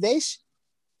 day,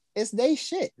 it's they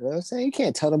shit. You know what I'm saying? You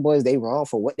can't tell them boys they wrong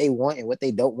for what they want and what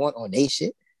they don't want on they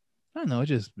shit. I don't know. It's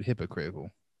just hypocritical.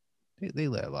 They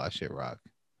let a lot of shit rock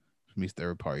from these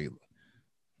third party.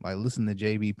 Like listen to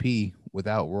JBP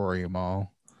without Rory and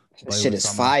Mal. This shit is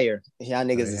fire. Y'all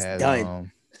niggas is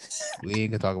done. We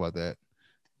ain't gonna talk about that.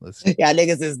 Let's. Y'all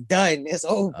niggas is done. It's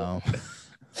over.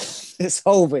 It's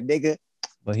over, nigga.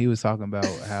 But he was talking about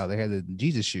how they had the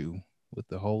Jesus shoe with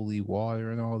the holy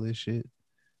water and all this shit.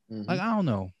 Mm-hmm. Like, I don't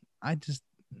know. I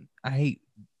hate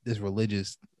this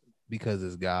religious because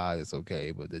it's God, it's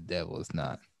okay, but the devil is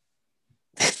not.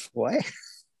 What?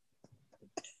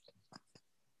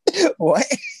 What?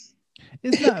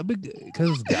 It's not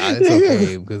because God is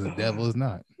okay, because the devil is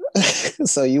not.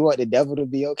 So you want the devil to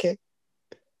be okay?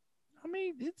 I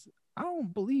mean, I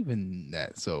don't believe in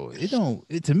that. So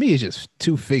to me, it's just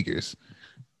two figures.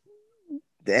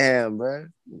 Damn, bro.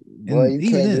 Boy,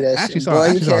 you can't do that shit. Boy,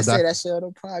 you can't say that shit on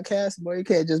the podcast. Boy, you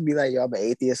can't just be like, yo, I'm an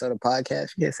atheist on the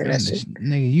podcast. You can't say that shit.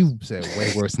 Nigga, you said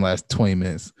way worse in the last 20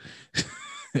 minutes.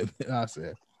 I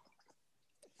said.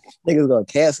 Niggas gonna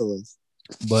cancel us.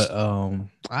 But I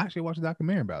actually watched a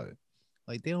documentary about it.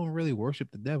 Like, they don't really worship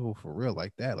the devil for real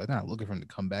like that. Like, they're not looking for him to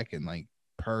come back and like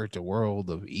purge the world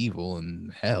of evil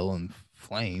and hell and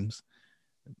flames.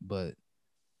 But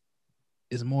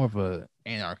it's more of a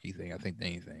anarchy thing, I think, than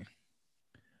anything.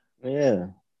 Yeah.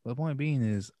 But the point being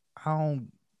is, I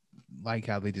don't like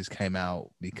how they just came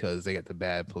out because they got the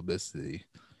bad publicity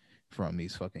from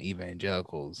these fucking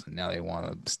evangelicals, and now they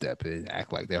want to step in,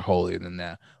 act like they're holier than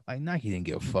that. Like, Nike didn't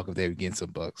give a fuck if they were getting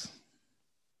some bucks.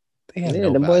 They have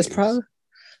no boys probably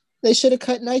they should have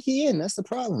cut Nike in. That's the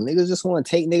problem. Niggas just want to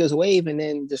take niggas' wave and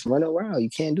then just run around. You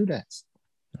can't do that.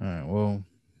 All right. Well,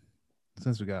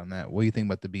 since we got on that, what do you think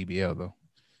about the BBL though?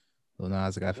 Lil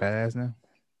Nas got fat ass now.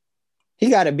 He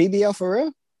got a BBL for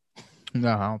real? No,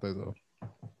 I don't think so.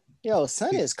 Yo,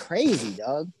 son is crazy,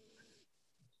 dog.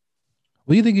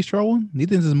 What do you think he's trolling? Do you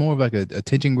think this is more of like a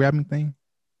attention grabbing thing?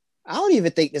 I don't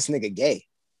even think this nigga gay.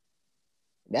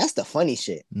 That's the funny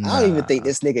shit. Nah. I don't even think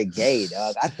this nigga gay,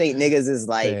 dog. I think niggas is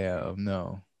like, damn,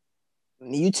 no.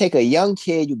 You take a young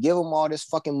kid, you give him all this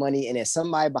fucking money, and then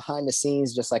somebody behind the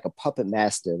scenes just like a puppet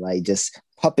master, like just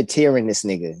puppeteering this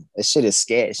nigga. This shit is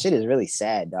scared. Shit is really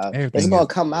sad, dog. It's gonna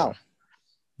come out.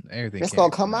 It's gonna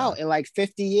come out in like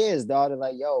 50 years, dog. They're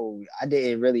like, yo, I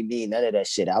didn't really mean none of that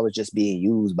shit. I was just being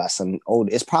used by some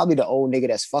old. It's probably the old nigga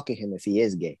that's fucking him if he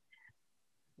is gay.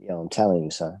 Yo, I'm telling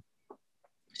you, son.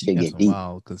 Shit get deep.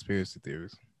 Wild conspiracy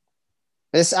theories.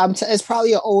 It's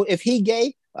probably an old. If he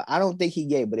gay, I don't think he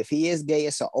gay, but if he is gay,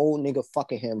 it's an old nigga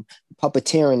fucking him,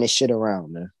 puppeteering this shit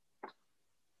around, man.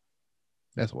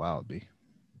 That's wild, B.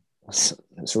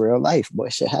 It's real life, boy.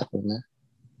 Shit happen, man.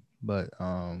 But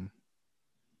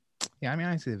yeah, I mean,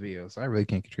 I didn't see the video, so I really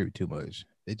can't contribute too much.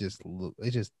 It's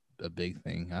just a big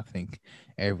thing. I think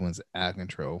everyone's out of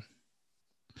control.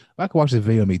 If I could watch the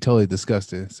video and be totally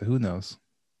disgusted, so who knows?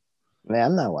 Man,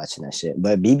 I'm not watching that shit.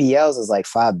 But BBLs is like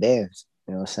 5 bands.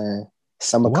 You know what I'm saying?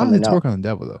 Summer why coming is he up. twerking on the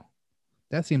devil though?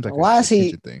 That seems like why a is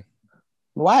he thing.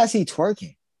 Why is he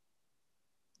twerking?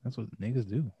 That's what niggas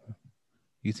do.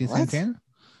 You see Santana?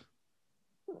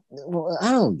 Well,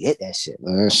 I don't get that shit,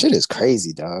 man. Shit is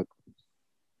crazy, dog.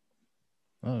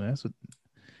 Oh, that's what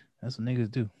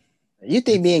niggas do. You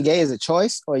think being gay is a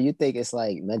choice, or you think it's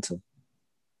like mental?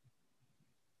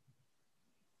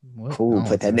 What? Cool,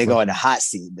 put that nigga on the hot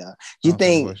seat, dog. You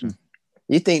think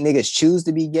niggas choose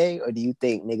to be gay, or do you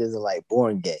think niggas are like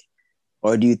born gay,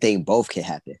 or do you think both can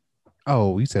happen?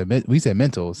 Oh, we said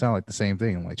mental. It sound like the same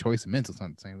thing. Like choice and mental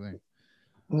sound the same thing.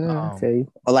 Okay.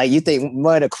 Or like you think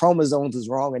one of the chromosomes is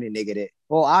wrong in a nigga that.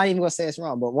 Well, I ain't even gonna say it's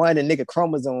wrong, but one of the nigga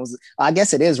chromosomes, I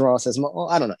guess it is wrong. Says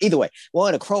I don't know. Either way,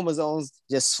 one of the chromosomes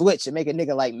just switch and make a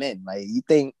nigga like men. Like you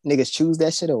think niggas choose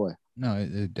that shit or what? No,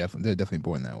 they're definitely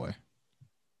born that way.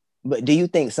 But do you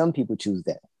think some people choose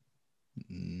that?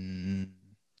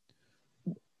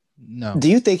 No, Do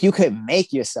you think you could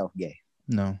make yourself gay?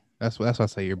 no. That's why I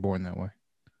say you're born that way.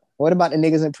 What about the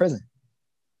niggas in prison?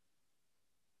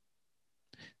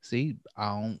 See,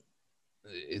 I don't.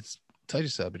 It's touchy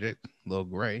subject, a little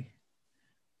gray.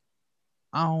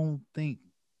 I don't think.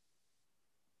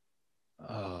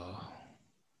 Uh,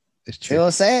 it's See what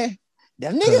I'm tricky saying?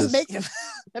 Them niggas because making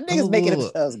them niggas making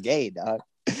themselves gay, dog.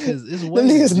 it's Them ways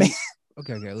to niggas do. make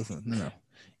Okay, listen, no.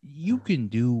 You can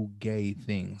do gay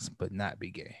things but not be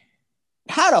gay.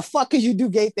 how the fuck could you do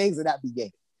gay things and not be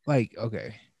gay? Like,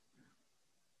 okay,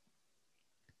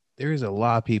 there is a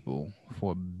lot of people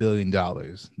for $1 billion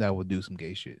that will do some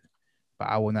gay shit, but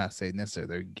I will not say necessarily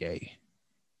they're gay.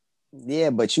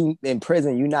 Yeah, but you in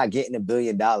prison, you're not getting $1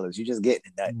 billion. You just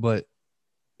getting a But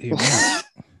hear me out.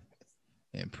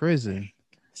 In prison,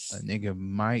 a nigga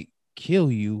might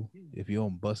kill you if you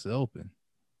don't bust it open.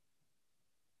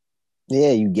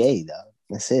 Yeah, you gay, dog.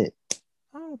 That's it.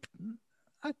 I don't,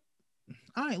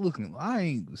 I ain't looking. I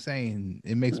ain't saying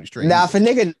it makes me straight. Now,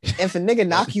 Either. if a nigga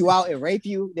knock you out and rape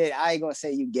you, then I ain't gonna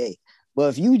say you gay. But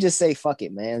if you just say fuck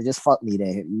it, man, just fuck me,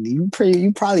 then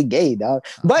you probably gay, dog.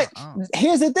 But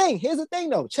here's the thing. Here's the thing,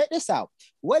 though. Check this out.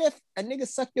 What if a nigga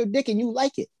suck your dick and you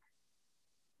like it?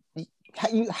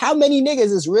 How many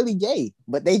niggas is really gay,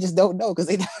 but they just don't know because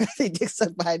they dick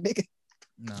sucked by a nigga?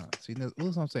 No, see, that's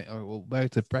what I'm saying. Well,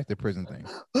 back to prison thing.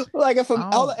 Like if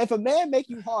a man make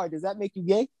you hard, does that make you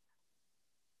gay?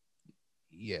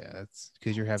 Yeah, that's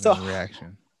because you're having a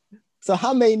reaction. So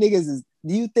how many niggas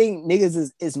do you think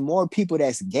niggas is more people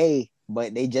that's gay,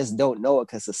 but they just don't know it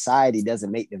because society doesn't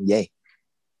make them gay?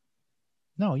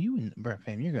 No, bro,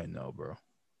 fam, you're gonna know, bro.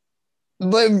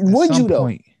 But would you though?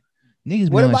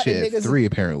 Niggas be on that shit at 3,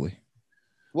 apparently.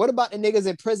 What about the niggas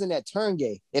in prison that turn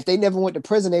gay? If they never went to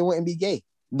prison, they wouldn't be gay.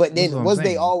 But then was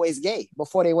they always gay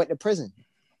before they went to prison?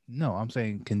 No, I'm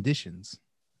saying conditions.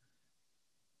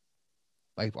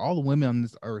 Like if all the women on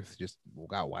this earth just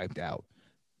got wiped out,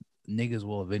 niggas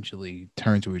will eventually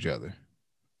turn to each other.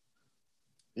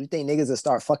 You think niggas will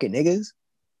start fucking niggas?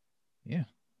 Yeah.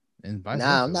 And vice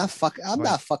nah, versa. I'm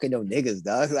not fucking no niggas,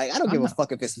 dog. Like I don't give a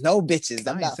fuck if it's no bitches.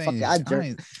 I'm not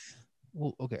fucking.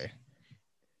 Well, okay.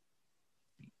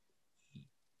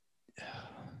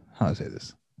 How do I say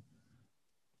this?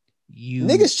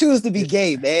 Niggas choose to be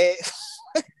gay, man.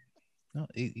 No,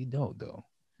 you don't though,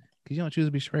 because you don't choose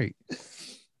to be straight.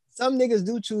 Some niggas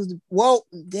do choose to. Well,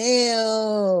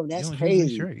 damn, that's crazy. Choose to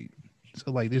be straight.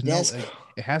 So like, there's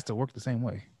it has to work the same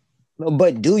way.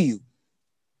 But do you?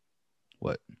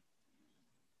 What?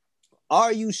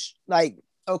 Are you like?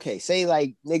 Okay, say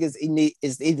like niggas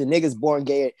is either niggas born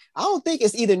gay. I don't think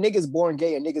it's either niggas born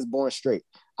gay or niggas born straight.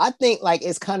 I think like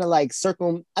it's kind of like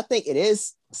I think it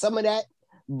is some of that,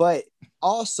 but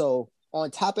also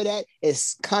on top of that,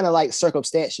 it's kind of like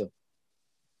circumstantial.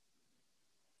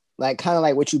 Like kind of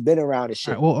like what you've been around and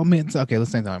shit. Right, well, I mean, it's okay.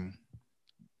 Let's say time.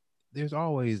 There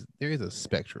is a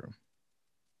spectrum,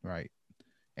 right?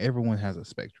 Everyone has a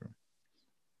spectrum,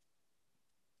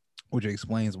 which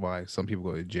explains why some people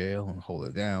go to jail and hold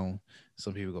it down.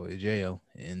 Some people go to jail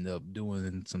and end up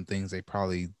doing some things they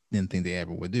probably didn't think they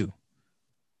ever would do.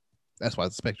 That's why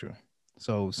it's a spectrum.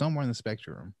 So somewhere in the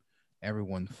spectrum,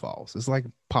 everyone falls. It's like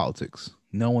politics.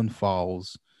 No one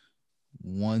falls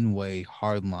one way,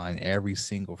 hard line, every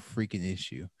single freaking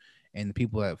issue. And the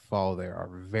people that fall there are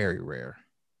very rare.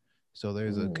 So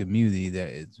there's a community that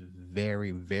is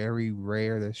very, very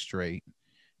rare that's straight.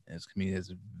 And it's a community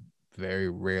that's very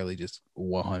rarely just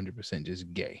 100%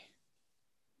 just gay.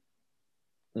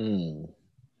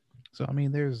 So, I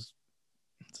mean, it's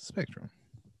a spectrum.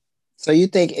 So you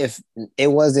think if it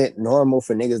wasn't normal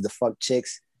for niggas to fuck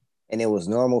chicks and it was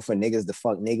normal for niggas to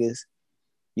fuck niggas,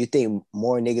 you think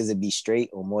more niggas would be straight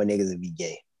or more niggas would be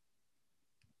gay?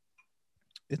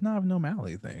 It's not a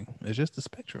normality thing. It's just a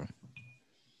spectrum.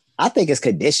 I think it's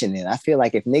conditioning. I feel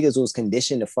like if niggas was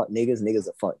conditioned to fuck niggas, niggas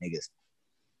would fuck niggas.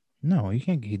 No, you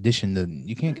can't condition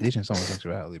someone's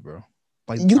sexuality, bro.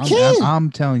 Like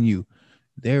I'm telling you,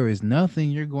 there is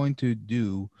nothing you're going to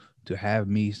do to have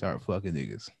me start fucking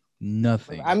niggas.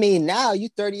 Nothing. I mean, now you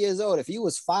 30 years old. If you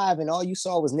was 5 and all you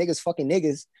saw was niggas fucking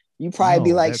niggas, you probably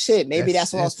be like, shit, maybe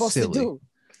that's what I'm supposed to do.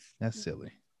 That's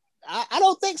silly. I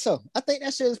don't think so. I think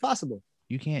that shit is possible.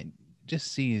 You can't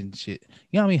just seeing shit.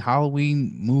 You know how many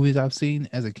Halloween movies I've seen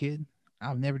as a kid?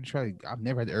 I've never had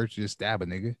the urge to just stab a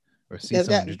nigga or see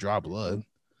someone just draw blood.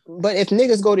 But if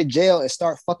niggas go to jail and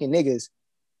start fucking niggas,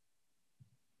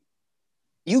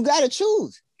 you gotta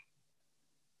choose.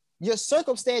 Your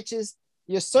circumstances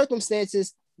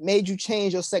made you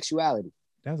change your sexuality.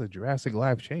 That was a drastic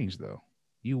life change, though.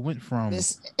 You went from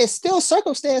it's still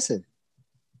circumstances.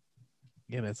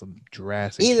 Yeah, that's a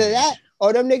drastic Either that change.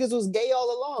 or them niggas was gay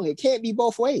all along. It can't be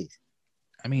both ways.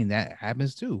 I mean, that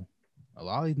happens too. A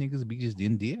lot of these niggas be just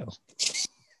in DL.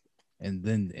 And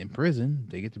then in prison,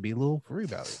 they get to be a little free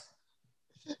about it.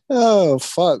 Oh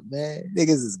fuck, man.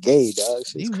 Niggas is gay, dog.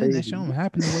 Shit's Even then, that crazy. shit don't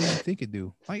happen the way you think it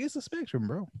do. Like, it's a spectrum,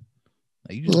 bro.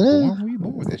 Like, you just Yeah, born where you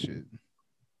born with that shit.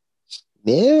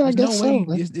 yeah, I There's no guess way.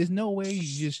 so. Man. There's no way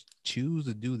you just choose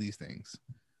to do these things.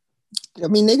 I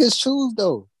mean, niggas choose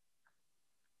though.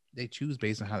 They choose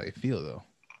based on how they feel, though.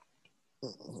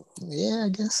 Yeah, I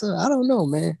guess so. I don't know,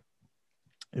 man.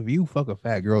 If you fuck a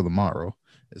fat girl tomorrow,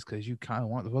 it's because you kind of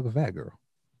want to fuck a fat girl.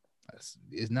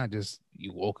 It's not just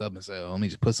you woke up and said, oh, let me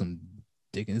just put some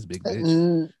dick in this big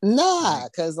bitch. Nah,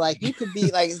 because like you could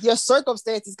be like your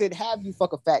circumstances could have you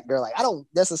fuck a fat girl. Like I don't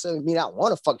necessarily mean I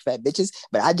want to fuck fat bitches,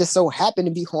 but I just so happen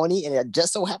to be horny and I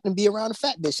just so happen to be around a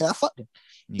fat bitch and I fucked her.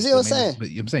 You see what I'm saying? But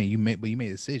I'm saying you made a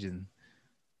decision.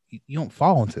 You don't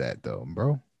fall into that though,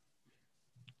 bro.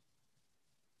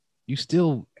 You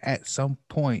still at some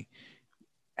point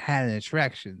had an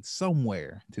attraction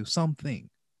somewhere to something.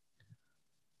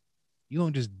 You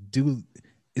don't just do.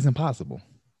 It's impossible.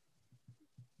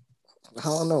 I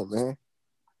don't know, man.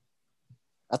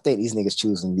 I think these niggas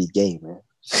choosing to be gay, man.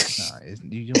 Nah,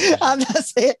 you don't I'm not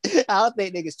saying I don't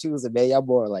think niggas choosing, man. Y'all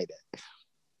more like that.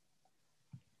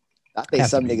 I think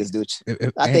some niggas do.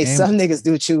 I think some niggas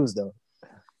do choose though.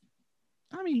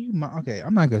 I mean, you might, okay.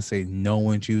 I'm not gonna say no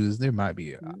one chooses. There might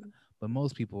be, but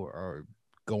most people are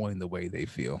going the way they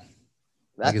feel.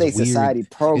 Like I think society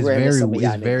programming some of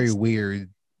y'all niggas. It's very weird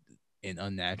and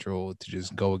unnatural to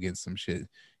just go against some shit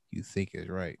you think is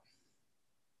right.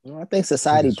 I think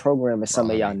society programming some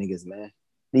of y'all niggas, man.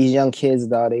 These young kids,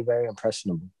 dog, they very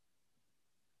impressionable.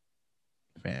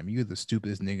 Fam, you're the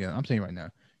stupidest nigga. I'm saying right now,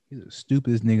 you're the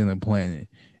stupidest nigga on the planet.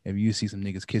 If you see some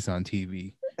niggas kiss on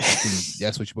TV,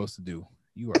 that's what you're supposed to do.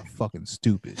 You are fucking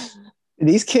stupid.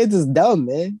 These kids is dumb,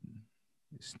 man.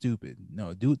 Stupid.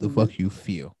 No, do what the fuck you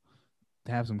feel.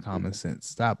 Have some common sense.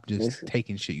 Stop just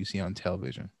taking shit you see on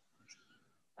television.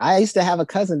 I used to have a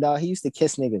cousin, dog. He used to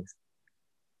kiss niggas.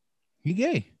 He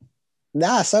gay?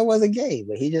 Nah, son wasn't gay,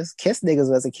 but he just kissed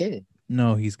niggas as a kid.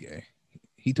 No, he's gay.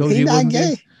 He told you he wasn't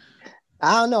gay?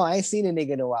 I don't know. I ain't seen a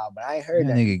nigga in a while, but I ain't heard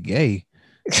that. Nigga gay.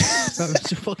 What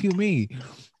the fuck you mean?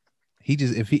 He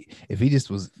just if he just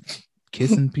was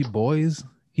kissing boys,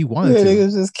 he wanted to.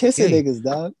 Niggas just kissing niggas,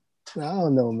 dog. I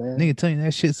don't know, man. Nigga telling you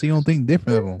that shit so you don't think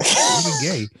different of him. Nigga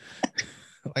gay.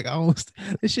 Like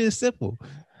this shit is simple.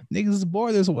 Niggas is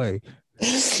born this way.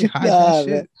 Nah,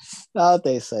 man. I don't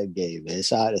think son gay, man.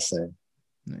 Shout out to son.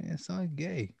 Man, son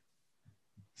gay.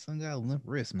 Son got a limp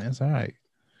wrist, man. It's all right.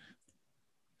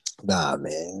 Nah,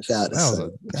 man. Shout out to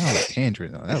son. That was a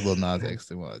tangent. Though. That Lil Nas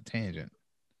X was a tangent.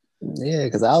 Yeah,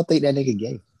 because I don't think that nigga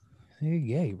gay. Nigga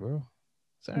gay, bro.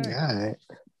 It's all right.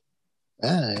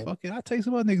 All right. Fuck it. I'll tell you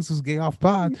some other niggas who's gay off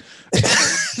pod.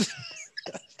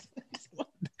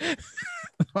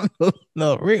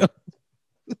 No, real.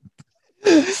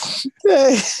 It's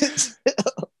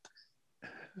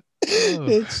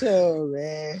chill,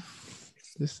 man.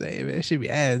 Just saying, man. It should be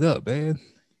added up, man.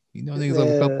 You know, niggas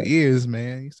over a couple of years,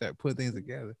 man. You start putting things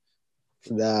together.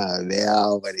 Nah, man. I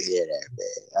don't want to hear that,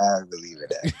 man. I don't believe in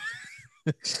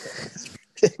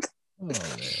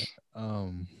that. Oh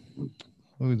man.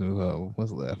 What we doing?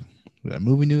 What's left? We got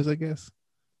movie news, I guess.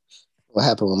 What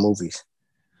happened with movies?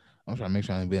 I'm trying to make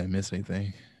sure I didn't miss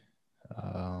anything.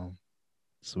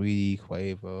 Sweetie,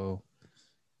 Quavo.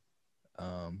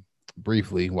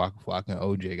 Briefly, Waka Flocka and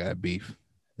OJ got beef.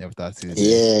 Never thought to see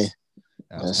it.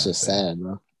 Yeah. That's just sad,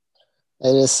 bro.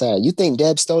 It is sad. You think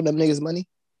Deb stole them niggas' money?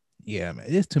 Yeah, man.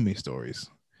 There's too many stories.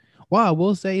 Well, I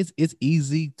will say it's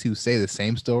easy to say the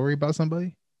same story about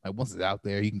somebody. Like once it's out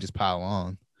there, you can just pile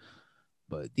on.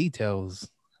 But details,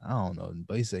 I don't know.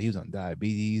 But he said he was on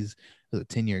diabetes. It was a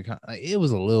 10-year. It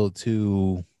was a little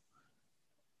too.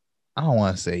 I don't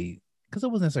want to say because it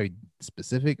wasn't necessarily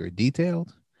specific or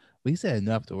detailed, but he said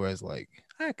enough to where it's like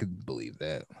I could believe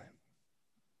that.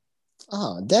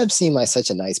 Oh, Deb seemed like such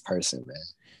a nice person, man.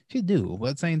 She do,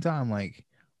 but at the same time, like,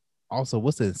 also,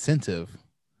 what's the incentive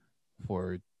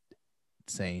for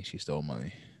saying she stole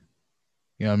money?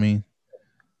 You know what I mean?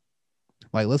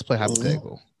 Like, let's play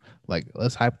hypothetical. Like,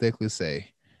 let's hypothetically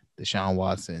say Deshaun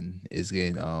Watson is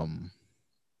getting a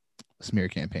smear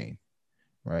campaign,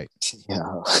 right?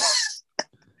 Yeah.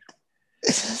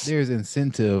 There's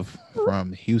incentive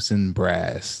from Houston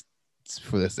brass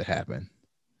for this to happen,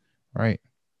 right?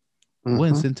 Mm-hmm. What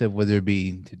incentive would there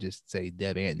be to just say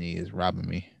Deb Antony is robbing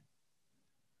me?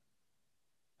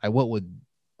 Like, what would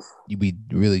you be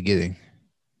really getting?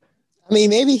 I mean,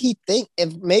 maybe he think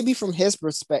if maybe from his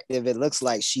perspective, it looks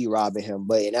like she robbing him,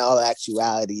 but in all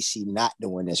actuality, she not the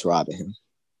one that's robbing him.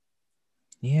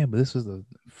 Yeah, but this was the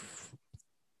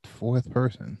fourth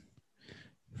person.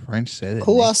 French said it.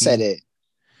 Who Nikki, else said it?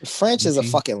 French is a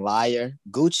Gucci. fucking liar.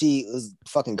 Gucci was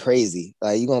fucking crazy.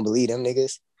 Like, you gonna believe them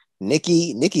niggas?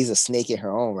 Nikki's a snake in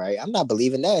her own right. I'm not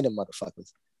believing none of them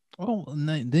motherfuckers. Oh,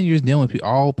 then you're just dealing with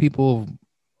all people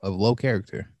of low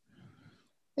character.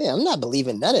 Yeah, I'm not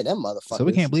believing none of them motherfuckers. So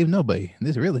we can't believe nobody.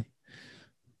 This really.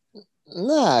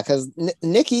 Nah, because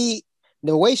Nikki,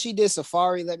 the way she did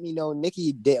Safari, let me know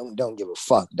Nikki don't give a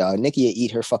fuck, dog. Nikki will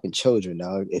eat her fucking children,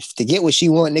 dog. If to get what she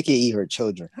want, Nikki will eat her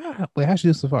children. Wait, how she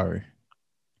do Safari?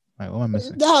 Like, what am I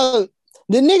missing? Dog,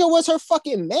 the nigga was her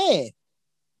fucking man.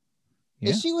 Yeah.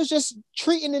 And she was just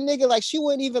treating the nigga like she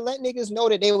wouldn't even let niggas know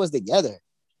that they was together.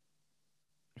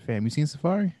 Fam, you seen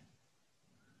Safari?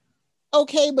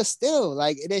 Okay, but still,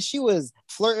 like that she was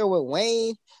flirting with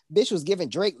Wayne. Bitch was giving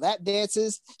Drake lap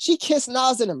dances. She kissed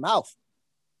Nas in the mouth.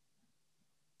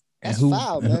 That's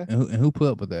foul, man. And who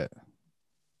put up with that?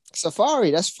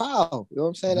 Safari, that's foul. You know what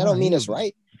I'm saying? That don't mean it's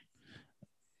right.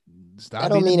 Stop that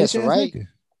don't mean it's right. Nigga.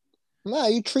 Nah,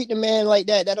 you treat the man like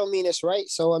that. That don't mean it's right.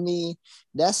 So I mean,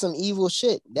 that's some evil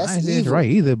shit. That's I ain't say it's right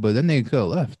either, but that nigga could have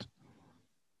left.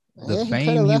 The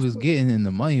fame he was getting and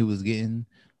the money he was getting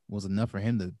was enough for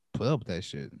him to put up with that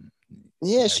shit.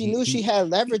 Yeah, she knew she had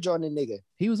leverage on the nigga.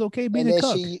 He was okay being a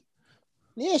cuck.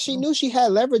 She knew she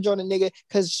had leverage on the nigga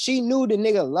because she knew the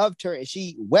nigga loved her and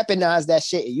she weaponized that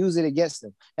shit and used it against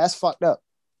him. That's fucked up.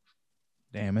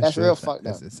 Damn, that's real fucked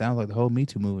up. It sounds like the whole Me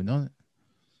Too movement, don't it?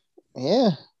 Yeah.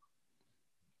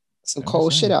 Some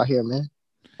cold shit out here, man.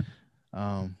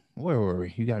 Where were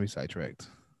we? You got me sidetracked.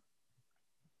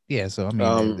 Yeah, so I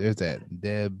mean, there's that.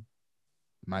 Deb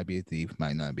might be a thief,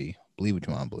 might not be. Believe what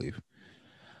you want to believe.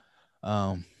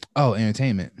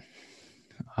 Entertainment.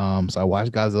 So I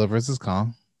watched Godzilla vs.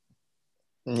 Kong.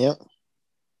 Yep.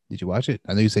 Did you watch it?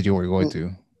 I know you said you weren't going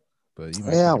to, but you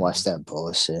might. Yeah, I watched that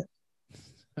bullshit.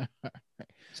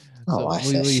 So what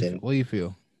do you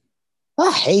feel?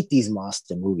 I hate these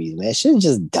monster movies, man. Shit's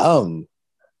just dumb.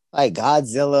 Like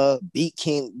Godzilla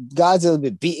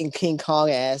been beating King Kong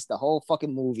ass the whole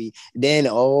fucking movie. Then,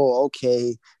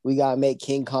 okay, we gotta make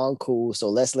King Kong cool, so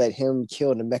let's let him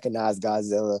kill the mechanized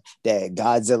Godzilla that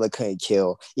Godzilla couldn't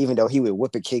kill, even though he would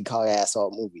whip a King Kong ass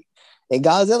all movie. And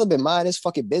Godzilla been minding his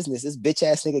fucking business. This bitch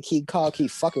ass nigga King Kong keep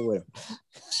fucking with him.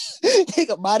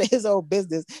 Nigga minding his own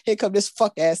business. Here come this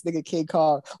fuck ass nigga King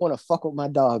Kong wanna fuck with my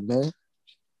dog, man.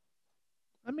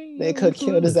 I mean, they could have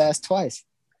killed his ass twice.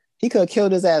 He could have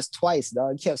killed his ass twice,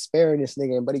 dog. He kept sparing this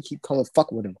nigga, but he keep coming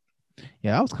fuck with him.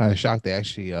 Yeah, I was kind of shocked they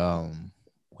actually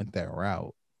went that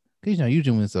route. Because,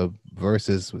 usually when it's a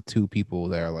versus with two people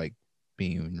that are like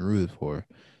being rooted for,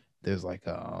 there's like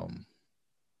a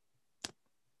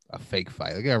fake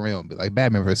fight. Like, I remember, like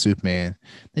Batman versus Superman,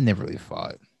 they never really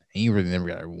fought. And you really never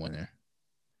got a winner.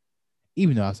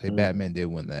 Even though I say Batman did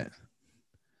win that.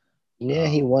 Yeah,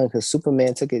 he won because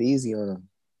Superman took it easy on him.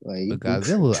 Like, but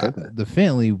Godzilla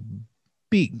definitely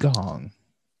beat Kong,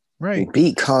 right? He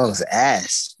beat Kong's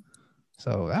ass.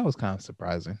 So that was kind of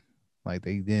surprising. Like,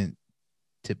 they didn't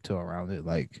tiptoe around it.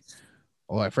 Like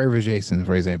Freddy vs. Jason,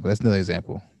 for example. That's another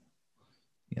example.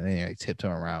 They didn't like tiptoe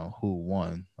around who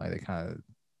won. Like, they kind of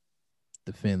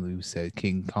definitively said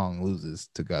King Kong loses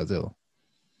to Godzilla.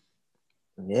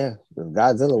 Yeah,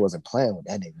 Godzilla wasn't playing with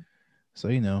that nigga. So,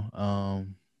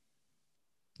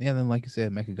 yeah, then like you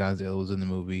said, Mechagodzilla was in the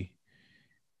movie.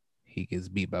 He gets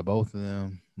beat by both of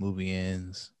them. Movie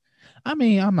ends. I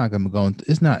mean, I'm not gonna go.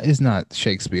 It's not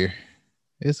Shakespeare.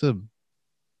 It's a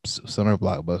summer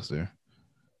blockbuster.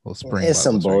 Well, spring. It's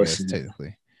some bullshit.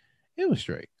 Technically, it was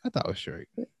straight. I thought it was straight.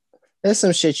 There's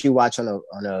some shit you watch on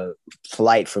a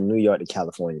flight from New York to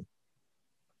California.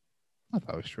 I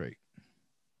thought it was straight.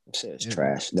 Shit's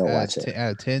trash. Don't watch it.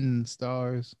 Out of 10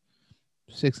 stars,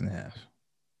 6.5.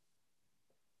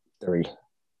 3.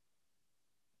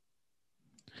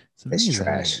 It's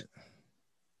trash.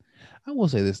 I will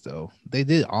say this though, they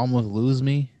did almost lose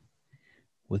me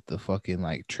with the fucking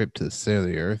like trip to the center of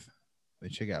the earth.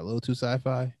 The shit got a little too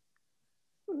sci-fi.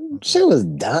 Shit was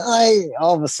done. Like,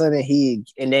 all of a sudden he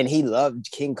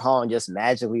loved King Kong, just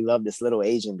magically loved this little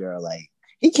Asian girl. Like,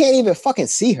 he can't even fucking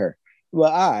see her.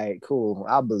 Well, all right, cool.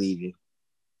 I'll believe you.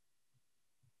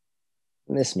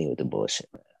 Miss me with the bullshit,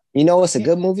 man. You know what's a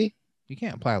good movie? You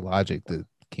can't apply logic to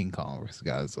King Kong versus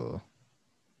Godzilla.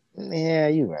 Yeah,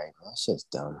 you're right. That shit's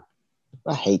dumb.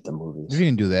 I hate the movies. If you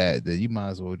can do that, then you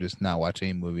might as well just not watch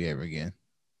any movie ever again.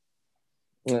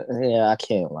 Yeah, I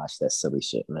can't watch that silly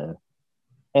shit, man.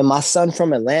 And my son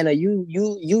from Atlanta, you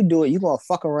do it. You gonna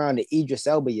fuck around to Idris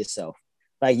Elba yourself.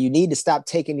 Like you need to stop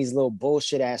taking these little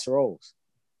bullshit ass roles.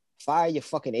 Fire your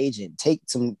fucking agent. Take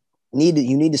some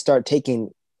you need to start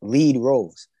taking lead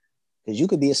roles because you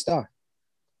could be a star.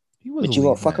 He was But a you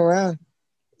gonna lead fuck man. around.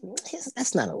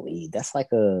 That's not a lead. That's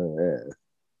like a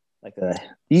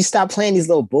you stop playing these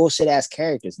little bullshit ass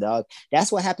characters, dog.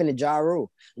 That's what happened to Ja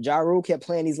Rule. Ja Rule kept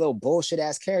playing these little bullshit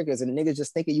ass characters, and the niggas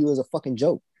just think of you as a fucking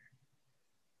joke.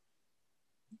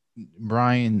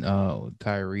 Brian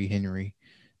Tyree Henry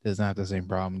does not have the same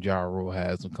problem Ja Rule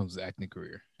has when it comes to acting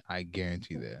career. I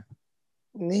guarantee that.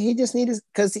 He just needs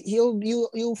because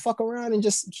you'll fuck around and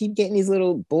just keep getting these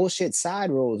little bullshit side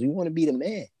roles. You want to be the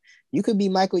man. You could be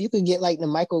Michael. You could get like the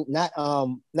Michael,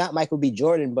 not Michael B.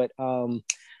 Jordan, but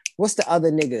what's the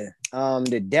other nigga?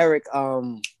 The Derek,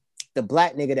 the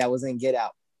black nigga that was in Get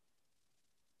Out.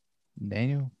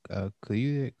 Daniel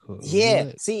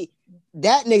Yeah, see,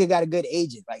 that nigga got a good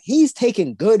agent. Like he's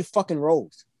taking good fucking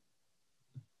roles.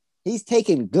 He's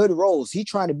taking good roles. He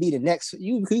trying to be the next.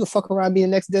 You can fuck around be the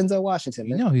next Denzel Washington.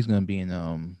 You Man. know he's gonna be in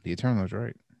the Eternals,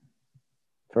 right?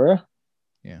 For real?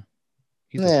 Yeah.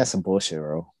 Yeah, that's some bullshit,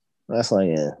 bro. That's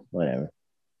like whatever.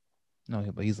 No,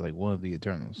 but he's like one of the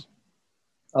Eternals.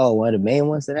 Oh, one of the main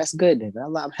ones. That's good. Then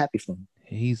I'm happy for him.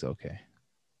 He's okay.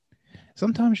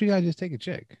 Sometimes you gotta just take a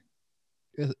check.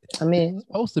 I mean, it's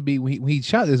supposed to be when he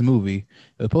shot this movie. It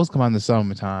was supposed to come out in the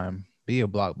summertime, be a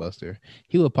blockbuster.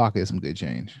 He would pocket some good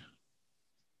change.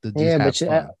 Yeah, but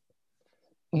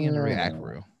he didn't really act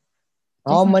real.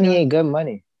 All money ain't good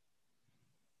money.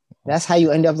 That's how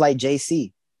you end up like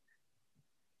JC.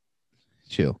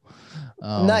 Chill.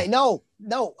 No.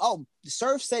 Oh,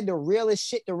 Surf said the realest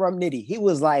shit to Rum Nitty. He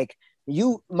was like,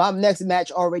 my next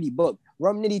match already booked.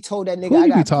 Rum Nitty told that nigga, I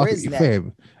got Briz next.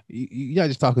 Fam, you're not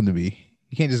just talking to me.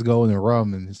 You can't just go in the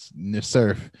Rum and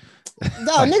Surf.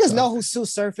 No, niggas know who Sue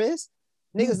Surf is.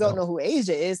 Niggas don't know who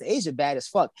Asia is. Asia bad as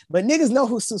fuck. But niggas know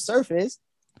who Sue Surf is.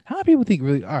 How many people think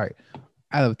really, all right,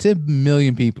 out of 10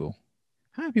 million people,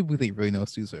 how many people think really know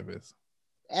Sue Surf is?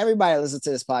 Everybody that listens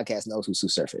to this podcast knows who Sue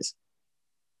Surf is.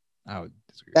 I would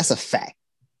disagree. That's a fact.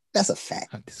 That's a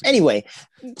fact. Anyway,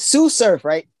 Sue Surf,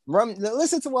 right?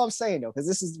 Listen to what I'm saying though, because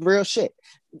this is real shit.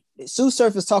 Sue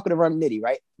Surf is talking to Rum Nitty,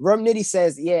 right? Rum Nitty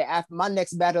says, yeah, after my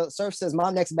next battle, Surf says, my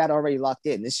next battle already locked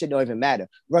in. This shit don't even matter.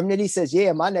 Rum Nitty says,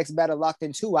 yeah, my next battle locked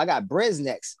in too. I got Briz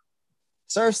next.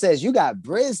 Surf says, you got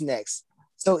Briz next.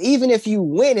 So even if you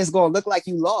win, it's going to look like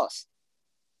you lost.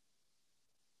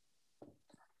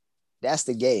 That's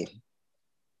the game.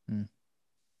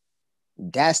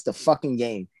 That's the fucking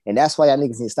game. And that's why y'all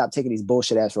niggas need to stop taking these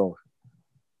bullshit ass roles.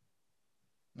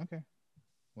 Okay.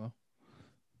 Well,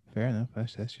 fair enough.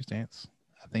 That's your stance.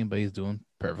 I think Buddy's doing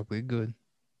perfectly good.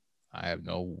 I have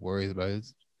no worries about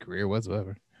his career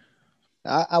whatsoever.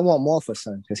 I want more for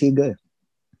Son because he's good.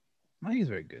 No, he's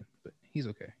very good, but he's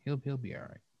okay. He'll be all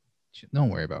right. Don't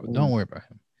worry about it. Don't worry about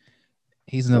him.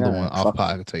 He's another one off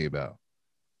pod I can tell you about.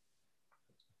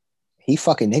 He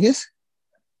fucking niggas?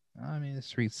 I mean, the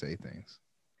streets say things.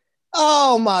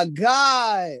 Oh my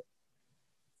God.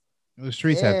 The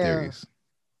streets have theories.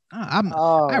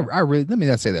 I really, let me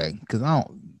not say that because I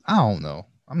don't know.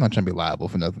 I'm not trying to be liable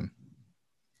for nothing.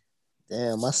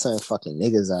 Damn, my son fucking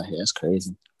niggas out here. That's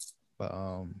crazy. But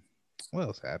what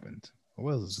else happened?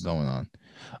 What else is going on?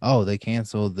 Oh, they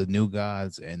canceled the New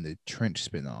Gods and the Trench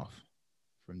spinoff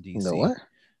from DC. The what?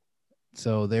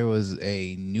 So there was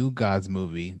a New Gods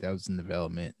movie that was in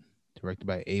development, directed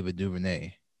by Ava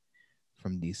DuVernay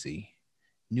from DC.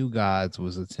 New Gods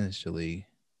was essentially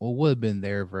would have been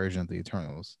their version of the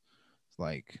Eternals. It's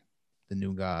like the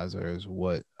New Gods is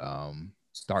what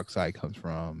Darkseid comes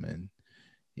from, and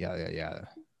yada yada.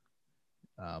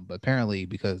 But apparently,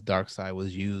 because Darkseid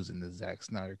was used in the Zack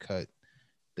Snyder cut,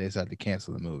 they decided to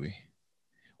cancel the movie,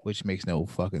 which makes no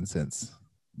fucking sense.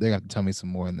 They're gonna have to tell me some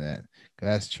more than that. Cause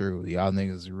that's true. Y'all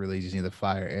niggas really just need to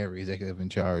fire every executive in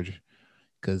charge,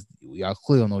 because y'all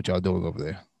clearly don't know what y'all doing over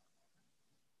there.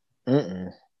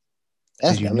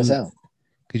 That's dumb as hell.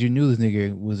 Because you knew this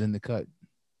nigga was in the cut.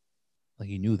 Like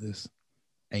you knew this,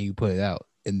 and you put it out.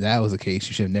 And that was the case.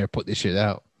 You should have never put this shit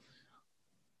out.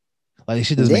 Like this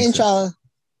shit doesn't make sense.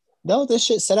 Don't this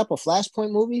shit set up a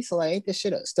Flashpoint movie? So like, ain't this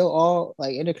shit still all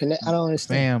like interconnected? I don't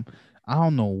understand. Fam, I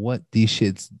don't know what these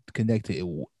shits connected.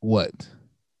 What?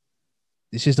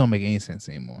 This just don't make any sense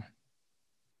anymore.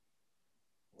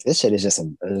 This shit is just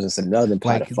another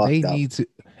part of fucked they up. Need to,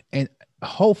 and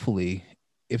hopefully,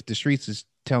 if the streets is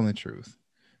telling the truth,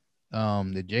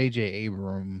 the J.J.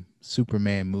 Abrams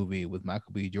Superman movie with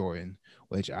Michael B. Jordan,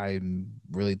 which I'm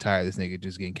really tired of this nigga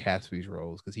just getting cast for these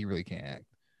roles because he really can't act.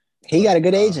 He got a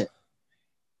good agent.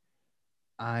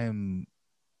 I'm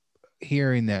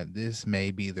hearing that this may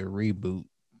be the reboot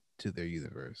to their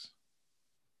universe.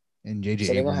 And J.J.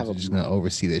 So they're gonna Abrams have is just gonna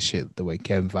oversee that shit the way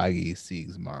Kevin Feige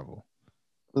sees Marvel.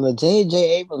 but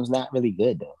J.J. Abrams not really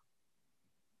good though.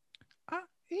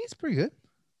 He's pretty good.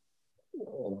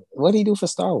 What did he do for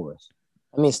Star Wars?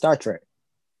 I mean, Star Trek.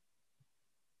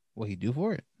 What he do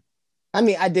for it? I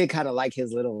mean, I did kind of like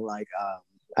his little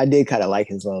I did kind of like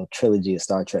his little trilogy of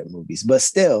Star Trek movies, but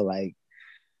still, like,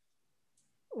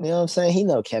 you know what I'm saying? He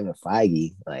know Kevin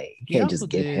Feige, like, you He can't also just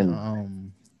give did.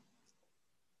 him.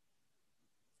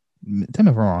 Tell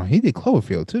me if I'm wrong. He did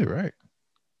Cloverfield too, right?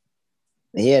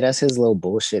 Yeah, that's his little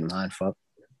bullshit mind fuck.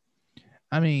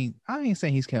 I mean, I ain't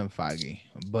saying he's Kevin Feige,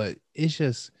 but it's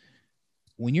just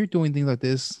when you're doing things like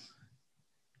this,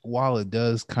 while it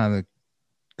does kind of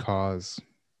cause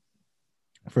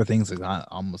for things that not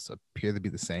almost appear to be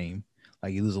the same,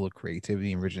 like you lose a little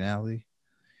creativity and originality,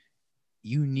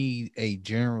 you need a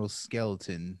general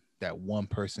skeleton that one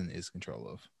person is control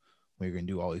of when you're gonna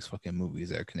do all these fucking movies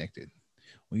that are connected.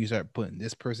 When you start putting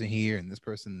this person here and this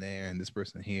person there and this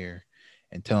person here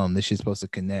and tell them this shit's supposed to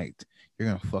connect, you're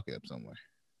gonna fuck it up somewhere.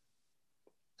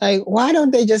 Like, why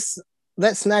don't they just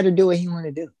let Snyder do what he want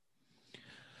to do?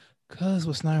 Because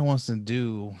what Snyder wants to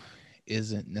do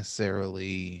isn't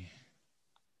necessarily,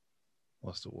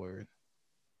 what's the word?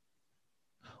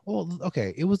 Well,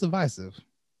 okay, it was divisive,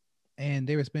 and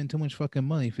they were spending too much fucking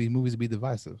money for these movies to be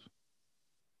divisive.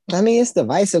 I mean, it's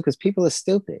divisive because people are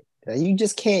stupid. You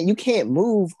just can't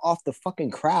move off the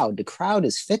fucking crowd. The crowd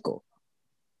is fickle.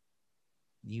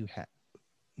 You have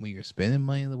when you're spending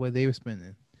money the way they were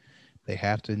spending, they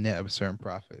have to net a certain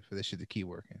profit for this shit to keep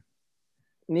working.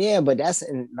 Yeah, but that's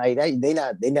like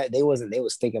they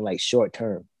was thinking like short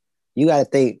term. You got to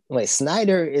think like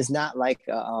Snyder is not like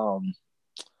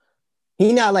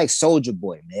he not like Soldier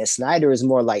Boy, man. Snyder is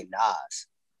more like Nas.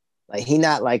 Like he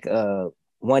not like a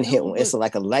one hit. It's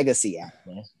like a legacy act,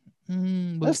 man.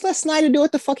 Let's let Snyder do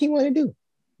what the fuck he want to do.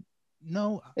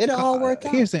 No, it'll all work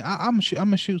out. Here's the thing. I'm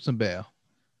gonna shoot some bail.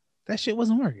 That shit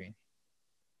wasn't working.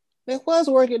 It was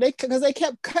working. Because they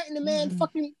kept cutting the man,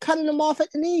 fucking cutting him off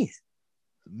at the knees.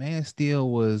 Man of Steel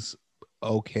was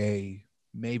okay,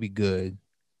 maybe good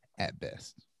at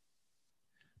best.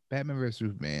 Batman vs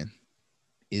Superman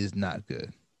is not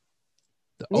good.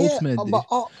 The ultimate,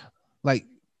 like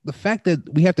the fact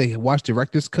that we have to watch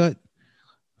director's cut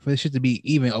for this shit to be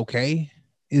even okay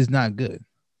is not good.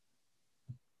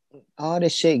 All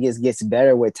this shit gets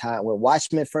better with time. When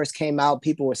Watchmen first came out,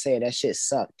 people were saying that shit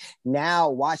sucked. Now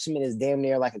Watchmen is damn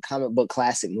near like a comic book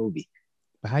classic movie.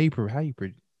 But how you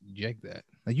project that?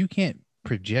 Like you can't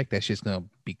project that shit's gonna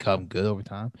become good over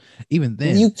time. Even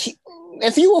then,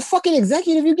 if you a fucking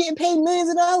executive, you're getting paid millions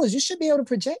of dollars. You should be able to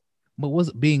project. But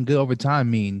what's being good over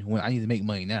time mean when I need to make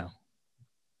money now?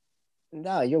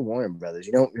 No, you're Warner Brothers.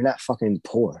 You're not fucking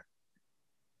poor.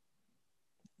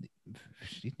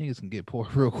 These niggas can get poor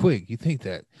real quick. You think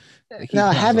that?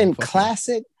 Now having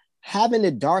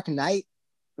the Dark Knight,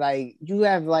 like you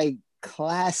have like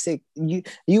classic. You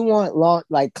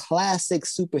want like classic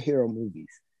superhero movies.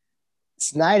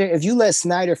 Snyder, if you let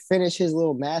Snyder finish his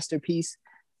little masterpiece,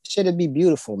 should it be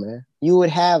beautiful, man? You would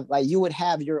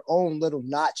have your own little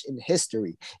notch in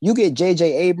history. You get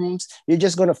J.J. Abrams, you're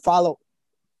just gonna follow.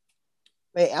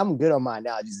 Hey, I'm good on my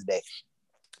analogies today.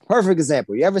 Perfect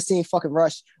example. You ever seen fucking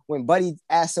Rush when Buddy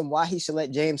asked him why he should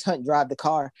let James Hunt drive the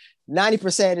car?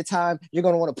 90% of the time, you're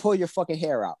going to want to pull your fucking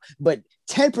hair out. But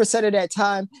 10% of that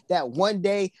time, that one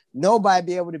day, nobody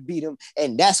be able to beat him.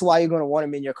 And that's why you're going to want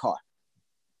him in your car.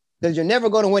 Because you're never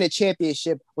going to win a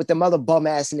championship with them other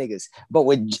bum-ass niggas. But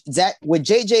with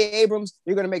J.J. Abrams,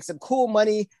 you're going to make some cool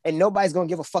money and nobody's going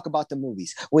to give a fuck about the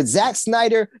movies. With Zack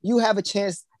Snyder, you have a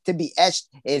chance to be etched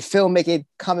in filmmaking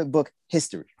comic book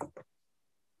history.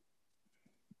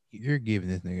 You're giving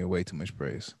this nigga way too much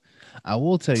praise. I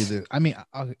will tell you this. I mean,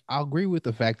 I'll agree with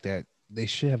the fact that they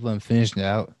should have let him finish it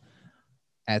out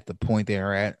at the point they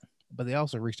are at, but they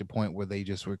also reached a point where they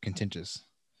just were contentious.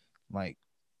 Like,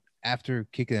 after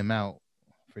kicking him out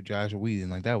for Josh Whedon,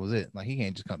 like, that was it. Like, he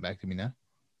can't just come back to me now.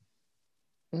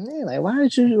 Man, like, why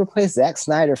did you replace Zack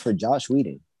Snyder for Josh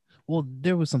Whedon? Well,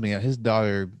 there was something else. His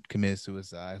daughter committed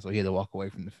suicide, so he had to walk away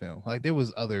from the film. Like, there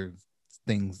was other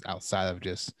things outside of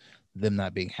just them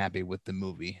not being happy with the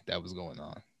movie that was going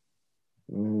on.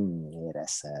 Yeah,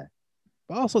 that's sad.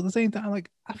 But also at the same time, like,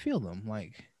 I feel them.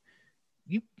 Like,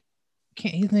 you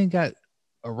can't. He's ain't got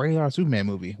a radar Superman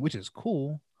movie, which is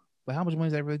cool. But how much money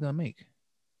is that really gonna make?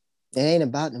 It ain't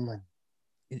about the money.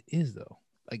 It is though.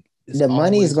 Like the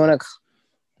money is gonna.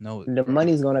 No, the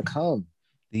money's gonna come.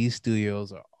 These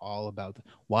studios are all about.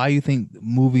 Why do you think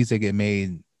movies that get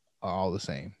made are all the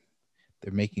same?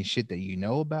 they're making shit that you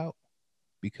know about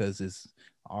because it's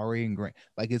already ingrained.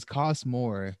 Like it's cost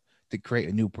more to create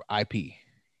a new IP.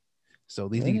 So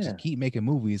these niggas Yeah. just keep making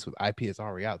movies with IP that's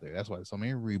already out there. That's why there's so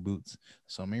many reboots,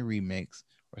 so many remakes,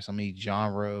 or so many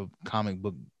genre comic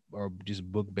book or just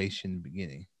book based in the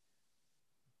beginning.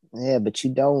 Yeah, but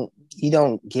you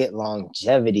don't get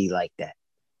longevity like that.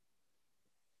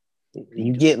 You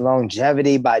You get do.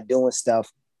 longevity by doing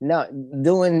stuff. No,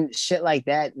 doing shit like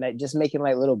that, like just making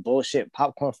like little bullshit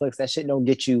popcorn flicks. That shit don't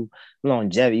get you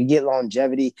longevity. You get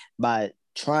longevity by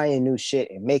trying new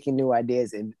shit and making new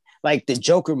ideas. And like the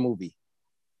Joker movie,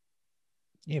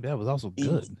 Yeah, but that was also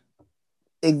good.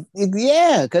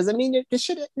 yeah, because I mean, the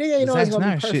shit nigga The ain't always Zack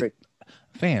gonna be Snyder shit, perfect.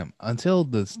 fam. Until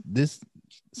this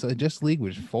so Justice League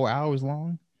was 4 hours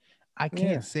long. I Yeah,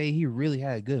 can't say he really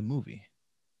had a good movie.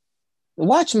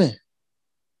 Watchmen,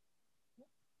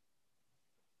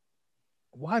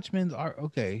 Watchmen's are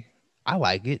okay. I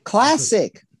like it, but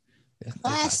classic, that's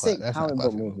not classic that's not a comic book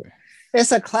classic movie. movie.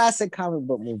 It's a classic comic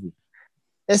book movie.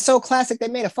 It's so classic they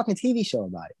made a fucking TV show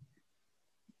about it.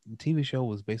 The TV show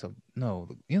was based on no,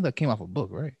 that came off a book,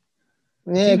 right?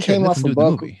 The Yeah, it TV show had came nothing off to a do with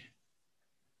the book. movie.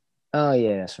 Oh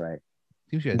yeah, that's right.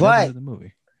 TV show had nothing to do But with the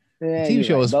movie. The yeah, TV you're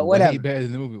show right. was But way whatever. better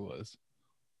than the movie was.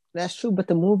 That's true. But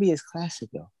the movie is classic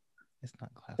though. It's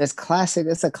not classic. It's classic.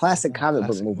 It's a It's classic not a comic book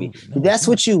classic movie. movie. No, it's That's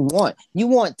not. what you want. You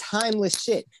want timeless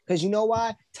shit. Because you know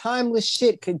why? Timeless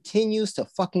shit continues to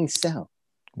fucking sell.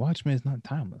 Watchmen is not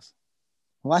timeless.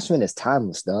 Watchmen is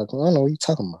timeless, dog. I don't know what you're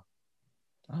talking about.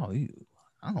 Oh,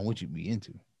 I don't know what you be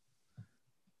into.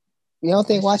 You don't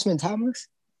think That shit, Watchmen timeless?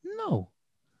 no,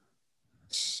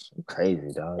 You're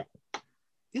crazy, dog.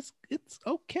 it's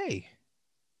okay.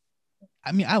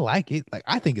 I mean, I like it. Like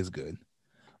I think it's good,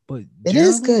 but It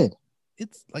is generally, good.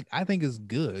 it's like I think it's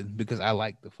good because I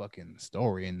like the fucking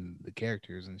story and the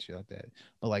characters and shit like that.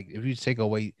 But like, if you take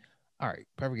away, all right,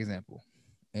 perfect example,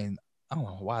 and I don't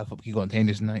know why the fuck keep going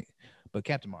tangents tonight, but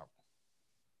Captain Marvel.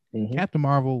 Mm-hmm. Captain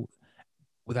Marvel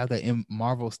without that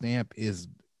Marvel stamp is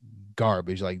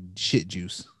garbage, like shit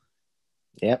juice.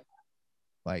 Yep.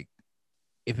 Like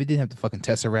if it didn't have the fucking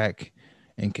Tesseract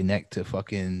and connect to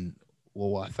fucking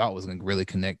what I thought was gonna really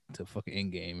connect to fucking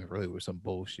Endgame, it really was some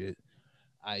bullshit.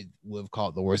 I would have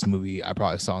called it the worst movie I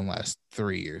probably saw in the last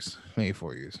 3 years, maybe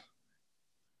 4 years.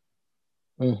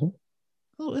 Mm-hmm.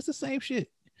 Oh, it's the same shit.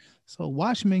 So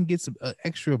Watchmen gets an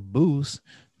extra boost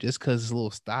just because it's a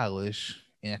little stylish.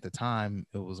 And at the time,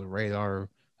 it was a radar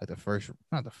at the first,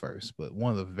 not the first, but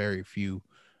one of the very few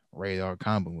radar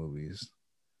combo movies.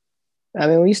 I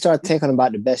mean, when you start It's thinking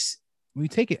about the best, when you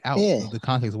take it out yeah. of the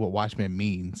context of what Watchmen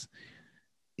means,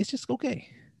 it's just okay.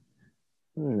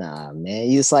 Nah, man.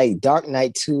 It's like Dark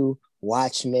Knight 2,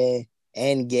 Watchmen,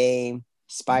 Endgame, No,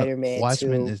 Spider-Man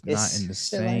Watchmen 2. is not in It's the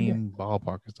shit like that. same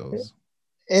ballpark as those.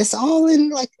 It's all in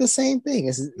like the same thing.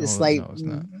 It's like No, it's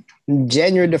not.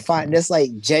 genre defined. No. That's like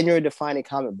genre defining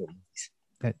comic book movies.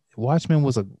 That Watchmen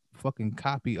was a fucking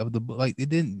copy of the book. Like it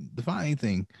didn't define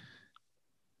anything.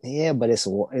 Yeah, but it's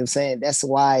I'm saying that's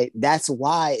why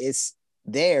it's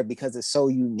there because it's so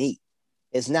unique.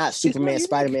 It's not It's not Superman, unique.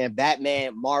 Spider-Man,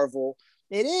 Batman, Marvel.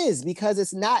 It is because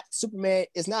it's not Superman,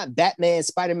 it's not Batman,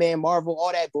 Spider-Man, Marvel,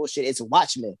 all that bullshit. It's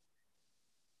Watchmen.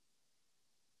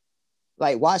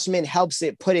 Like Watchmen helps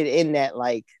it put it in that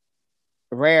like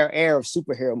rare air of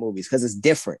superhero movies because it's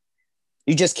different.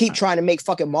 You just keep trying to make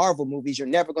fucking Marvel movies, you're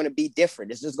never going to be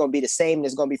different. It's just going to be the same and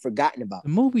it's going to be forgotten about. The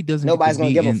movie doesn't get to Nobody's going to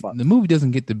be give a in fuck. the movie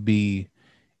doesn't get to be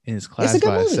in its It's a class good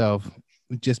by movie. itself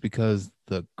just because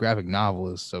the graphic novel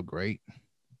is so great.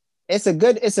 It's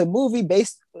a movie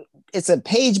based, it's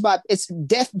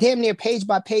damn near page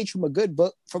by page from a good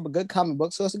book, from a good comic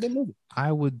book. So it's a good movie.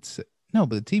 I would say no,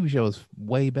 but the TV show is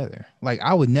way better. Like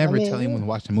I would never tell anyone to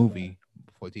watch the movie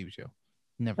before a TV show.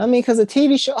 Never. I mean, because a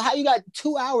TV show, how you got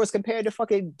 2 hours compared to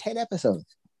fucking 10 episodes?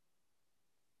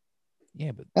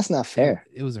 Yeah, but That's not fair.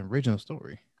 It was an original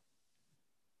story.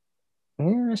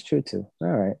 Yeah, that's true too. All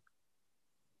right.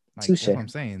 Like Touche. that's what I'm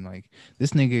saying. Like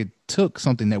this nigga took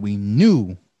something that we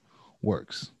knew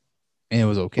works, and it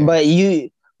was okay. But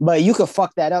you could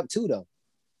fuck that up too, though.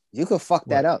 You could fuck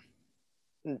that up.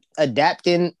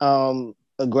 Adapting a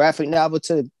graphic novel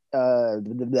to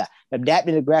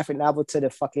adapting a graphic novel to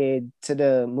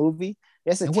the movie.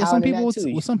 There's a talent in that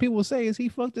too. What some people will say is he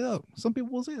fucked it up. Some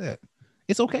people will say that.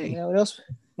 It's okay. You know,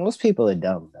 most people are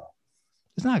dumb though.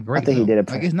 It's not a great I think film. he did it.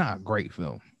 Like it's not a great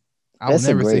film. I That's will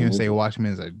never sit here and movie. say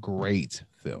Watchmen is a great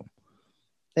film.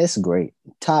 It's great.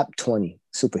 Top 20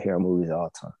 superhero movies of all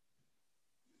time.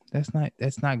 That's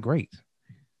not great.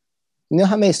 You know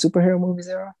how many superhero movies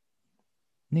there are?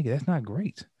 Nigga, that's not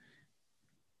great.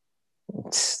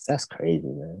 That's crazy,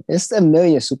 man. It's a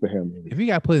million superhero movies. If you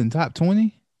got put in top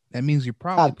 20, that means you're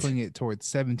probably Top putting it towards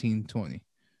 17, 20.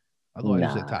 Otherwise, you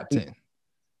said Nah. top 10.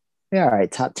 Yeah, all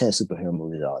right. Top 10 superhero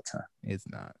movies all the time. It's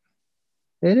not.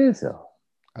 It is though.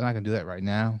 I'm not gonna do that right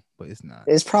now, but it's not.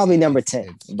 It's probably number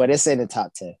 10, but it's in the not.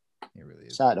 top 10. It really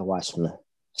is. Shout out to Watchmen.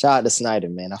 Shout out to Snyder,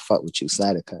 man. I fuck with you,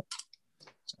 Snyder cut.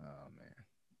 Oh man.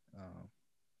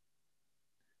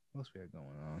 What else we got going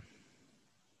on?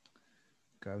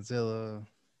 Godzilla.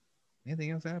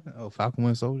 Anything else happen? Oh, Falcon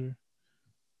Winter Soldier.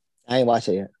 I ain't watched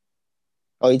it yet.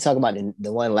 Oh, you talking about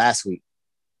the one last week?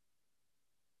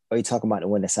 Or you talking about the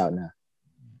one that's out now?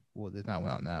 Well, it's not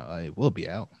out now. It will be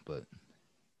out, but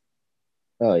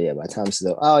oh yeah, by the time it's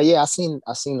still. Oh yeah, I seen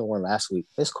the one last week.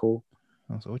 It's cool.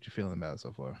 Oh, so what you feeling about it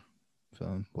so far?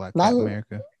 Feeling Black Not, Cap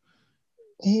America?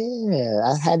 Yeah,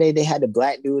 I had they had the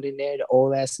black dude in there, the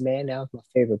old ass man. That was my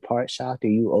favorite part. Shout out to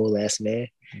you, old ass man.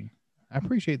 I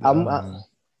appreciate that.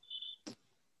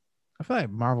 I feel like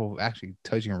Marvel actually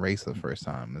touching race for the first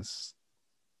time. I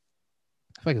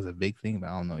feel like it's a big thing, but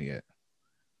I don't know yet.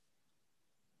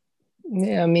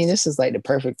 Yeah, I mean, this is like the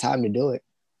perfect time to do it.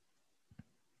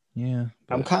 Yeah,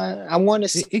 I want to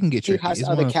see. It can get tricky. How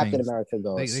other Captain America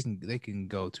goes. They can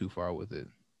go too far with it.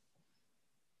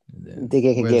 Think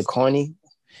it can get corny?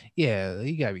 Yeah,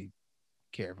 you gotta be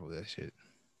careful with that shit.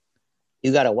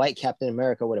 You got a white Captain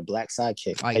America with a black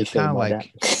sidekick. Like, it's kind of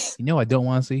like, you know, I don't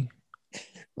want to see.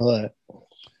 What?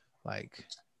 Like,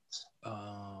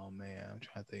 oh man, I'm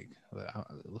trying to think.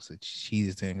 What's the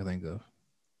cheesiest thing I can think of?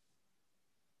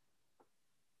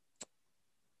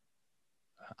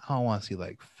 I don't want to see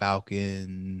like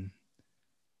Falcon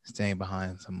staying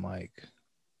behind some like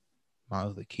Martin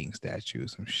Luther King statue or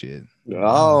some shit.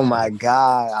 Oh my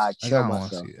god, I kill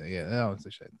myself. Yeah, I don't want to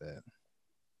see shit like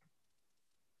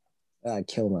that. I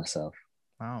kill myself.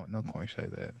 I don't know corny shit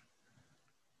like that.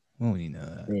 We don't need none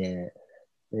of that. Yeah.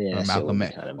 Yeah. Or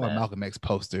Malcolm X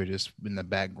poster just in the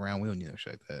background. We don't need no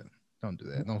shit like that. Don't do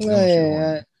that.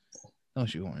 Don't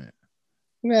shoot on it.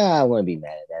 Yeah, I wouldn't be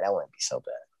mad at that. That wouldn't be so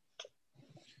bad.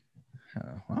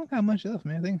 I don't got much else,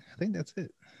 man. I think that's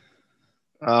it.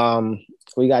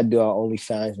 We gotta do our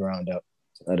OnlyFans roundup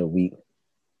of the week.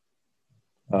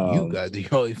 You gotta do your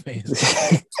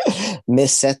OnlyFans.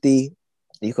 Miss Sethi,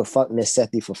 you could fuck Miss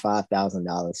Sethi for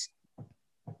 $5,000.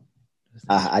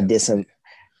 I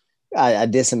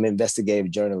did some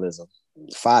investigative journalism.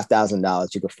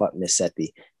 $5,000, you could fuck Miss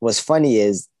Sethi. What's funny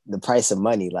is the price of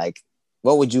money. Like,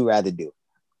 what would you rather do?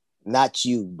 Not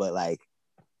you, but like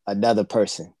another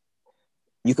person.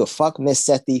 You could fuck Miss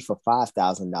Sethi for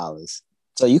 $5,000.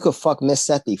 So you could fuck Miss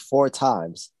Sethi 4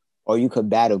 times, or you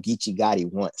could battle Geechee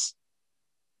Gotti once.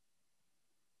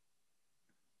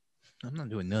 I'm not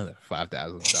doing none of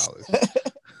 $5,000.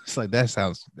 It's like that's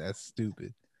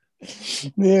stupid.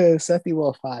 Yeah, Sethi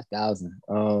won 5,000.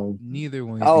 Neither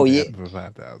one. For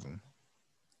 5,000.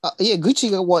 Yeah,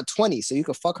 Geechee won 20, so you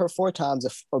could fuck her 4 times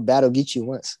or battle Geechee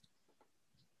once.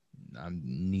 I'm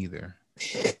neither.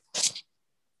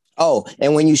 Oh,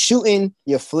 and when you shooting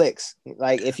your flicks,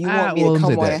 like if you want me to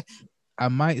come on, I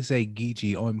might say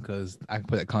Geechee only because I can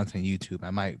put that content on YouTube.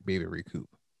 I might be able to recoup.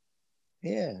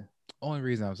 Yeah. Only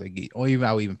reason I would say Geechee, or even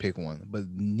I would even pick one, but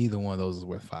neither one of those is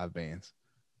worth 5 bands.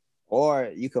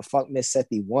 Or you could fuck Miss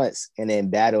Sethi once and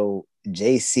then battle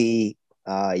JC,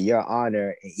 Your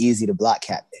Honor, and Easy the Block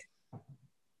Captain.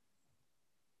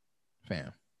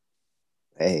 Fam.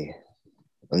 Hey,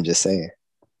 I'm just saying.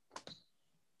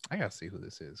 I gotta see who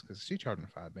this is because she charging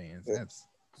 5 bands. That's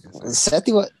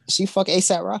Sethi. What she fuck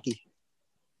ASAP Rocky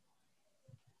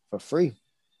for free.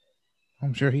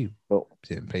 I'm sure he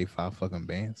didn't pay 5 fucking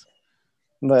bands.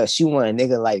 But she want a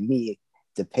nigga like me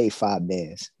to pay 5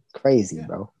 bands. Crazy,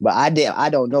 bro. But I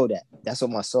don't know that. That's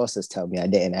what my sources tell me. I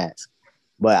didn't ask.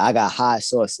 But I got high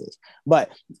sources. But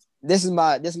this is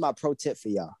my pro tip for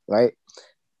y'all, right?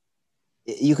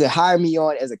 You could hire me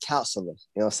on as a counselor. You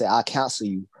know what I'm saying? I'll counsel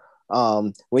you.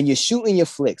 When you're shooting your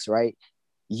flicks, right?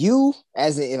 You,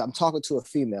 if I'm talking to a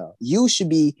female, you should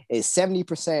be at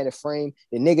 70% of the frame.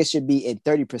 The nigga should be at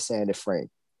 30% of the frame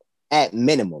at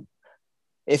minimum.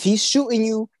 If he's shooting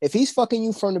you, if he's fucking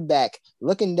you from the back,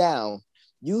 looking down,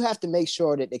 you have to make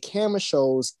sure that the camera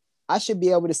shows. I should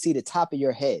be able to see the top of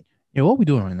your head. Yeah, what are we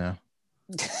doing right now?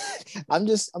 I'm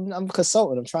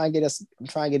consulting. I'm trying to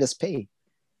get us paid.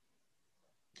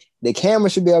 The camera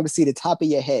should be able to see the top of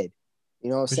your head. You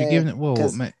know what I'm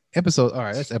saying? Man, episode. All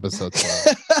right, that's episode 12.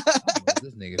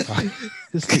 This nigga talking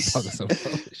some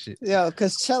shit. Yeah,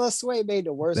 because Chella Sway made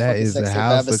the worst fucking sex tape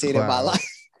I've ever seen in my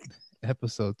life.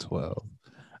 Episode 12.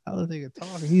 I was nigga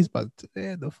talking. He's about to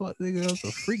the fuck nigga. That's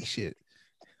a freak shit.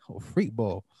 Oh, freak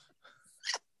ball.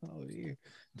 Oh yeah.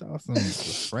 Awesome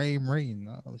frame rate and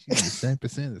all. She's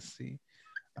 10% to see.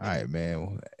 All right,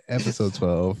 man. Episode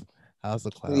 12. House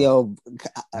of Cloud. Yo,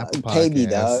 Apple pay me,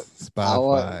 dog. Podcasts,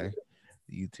 Spotify,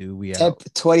 YouTube. We 10, out.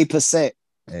 20%.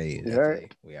 Hey, You that's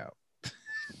heard? we out.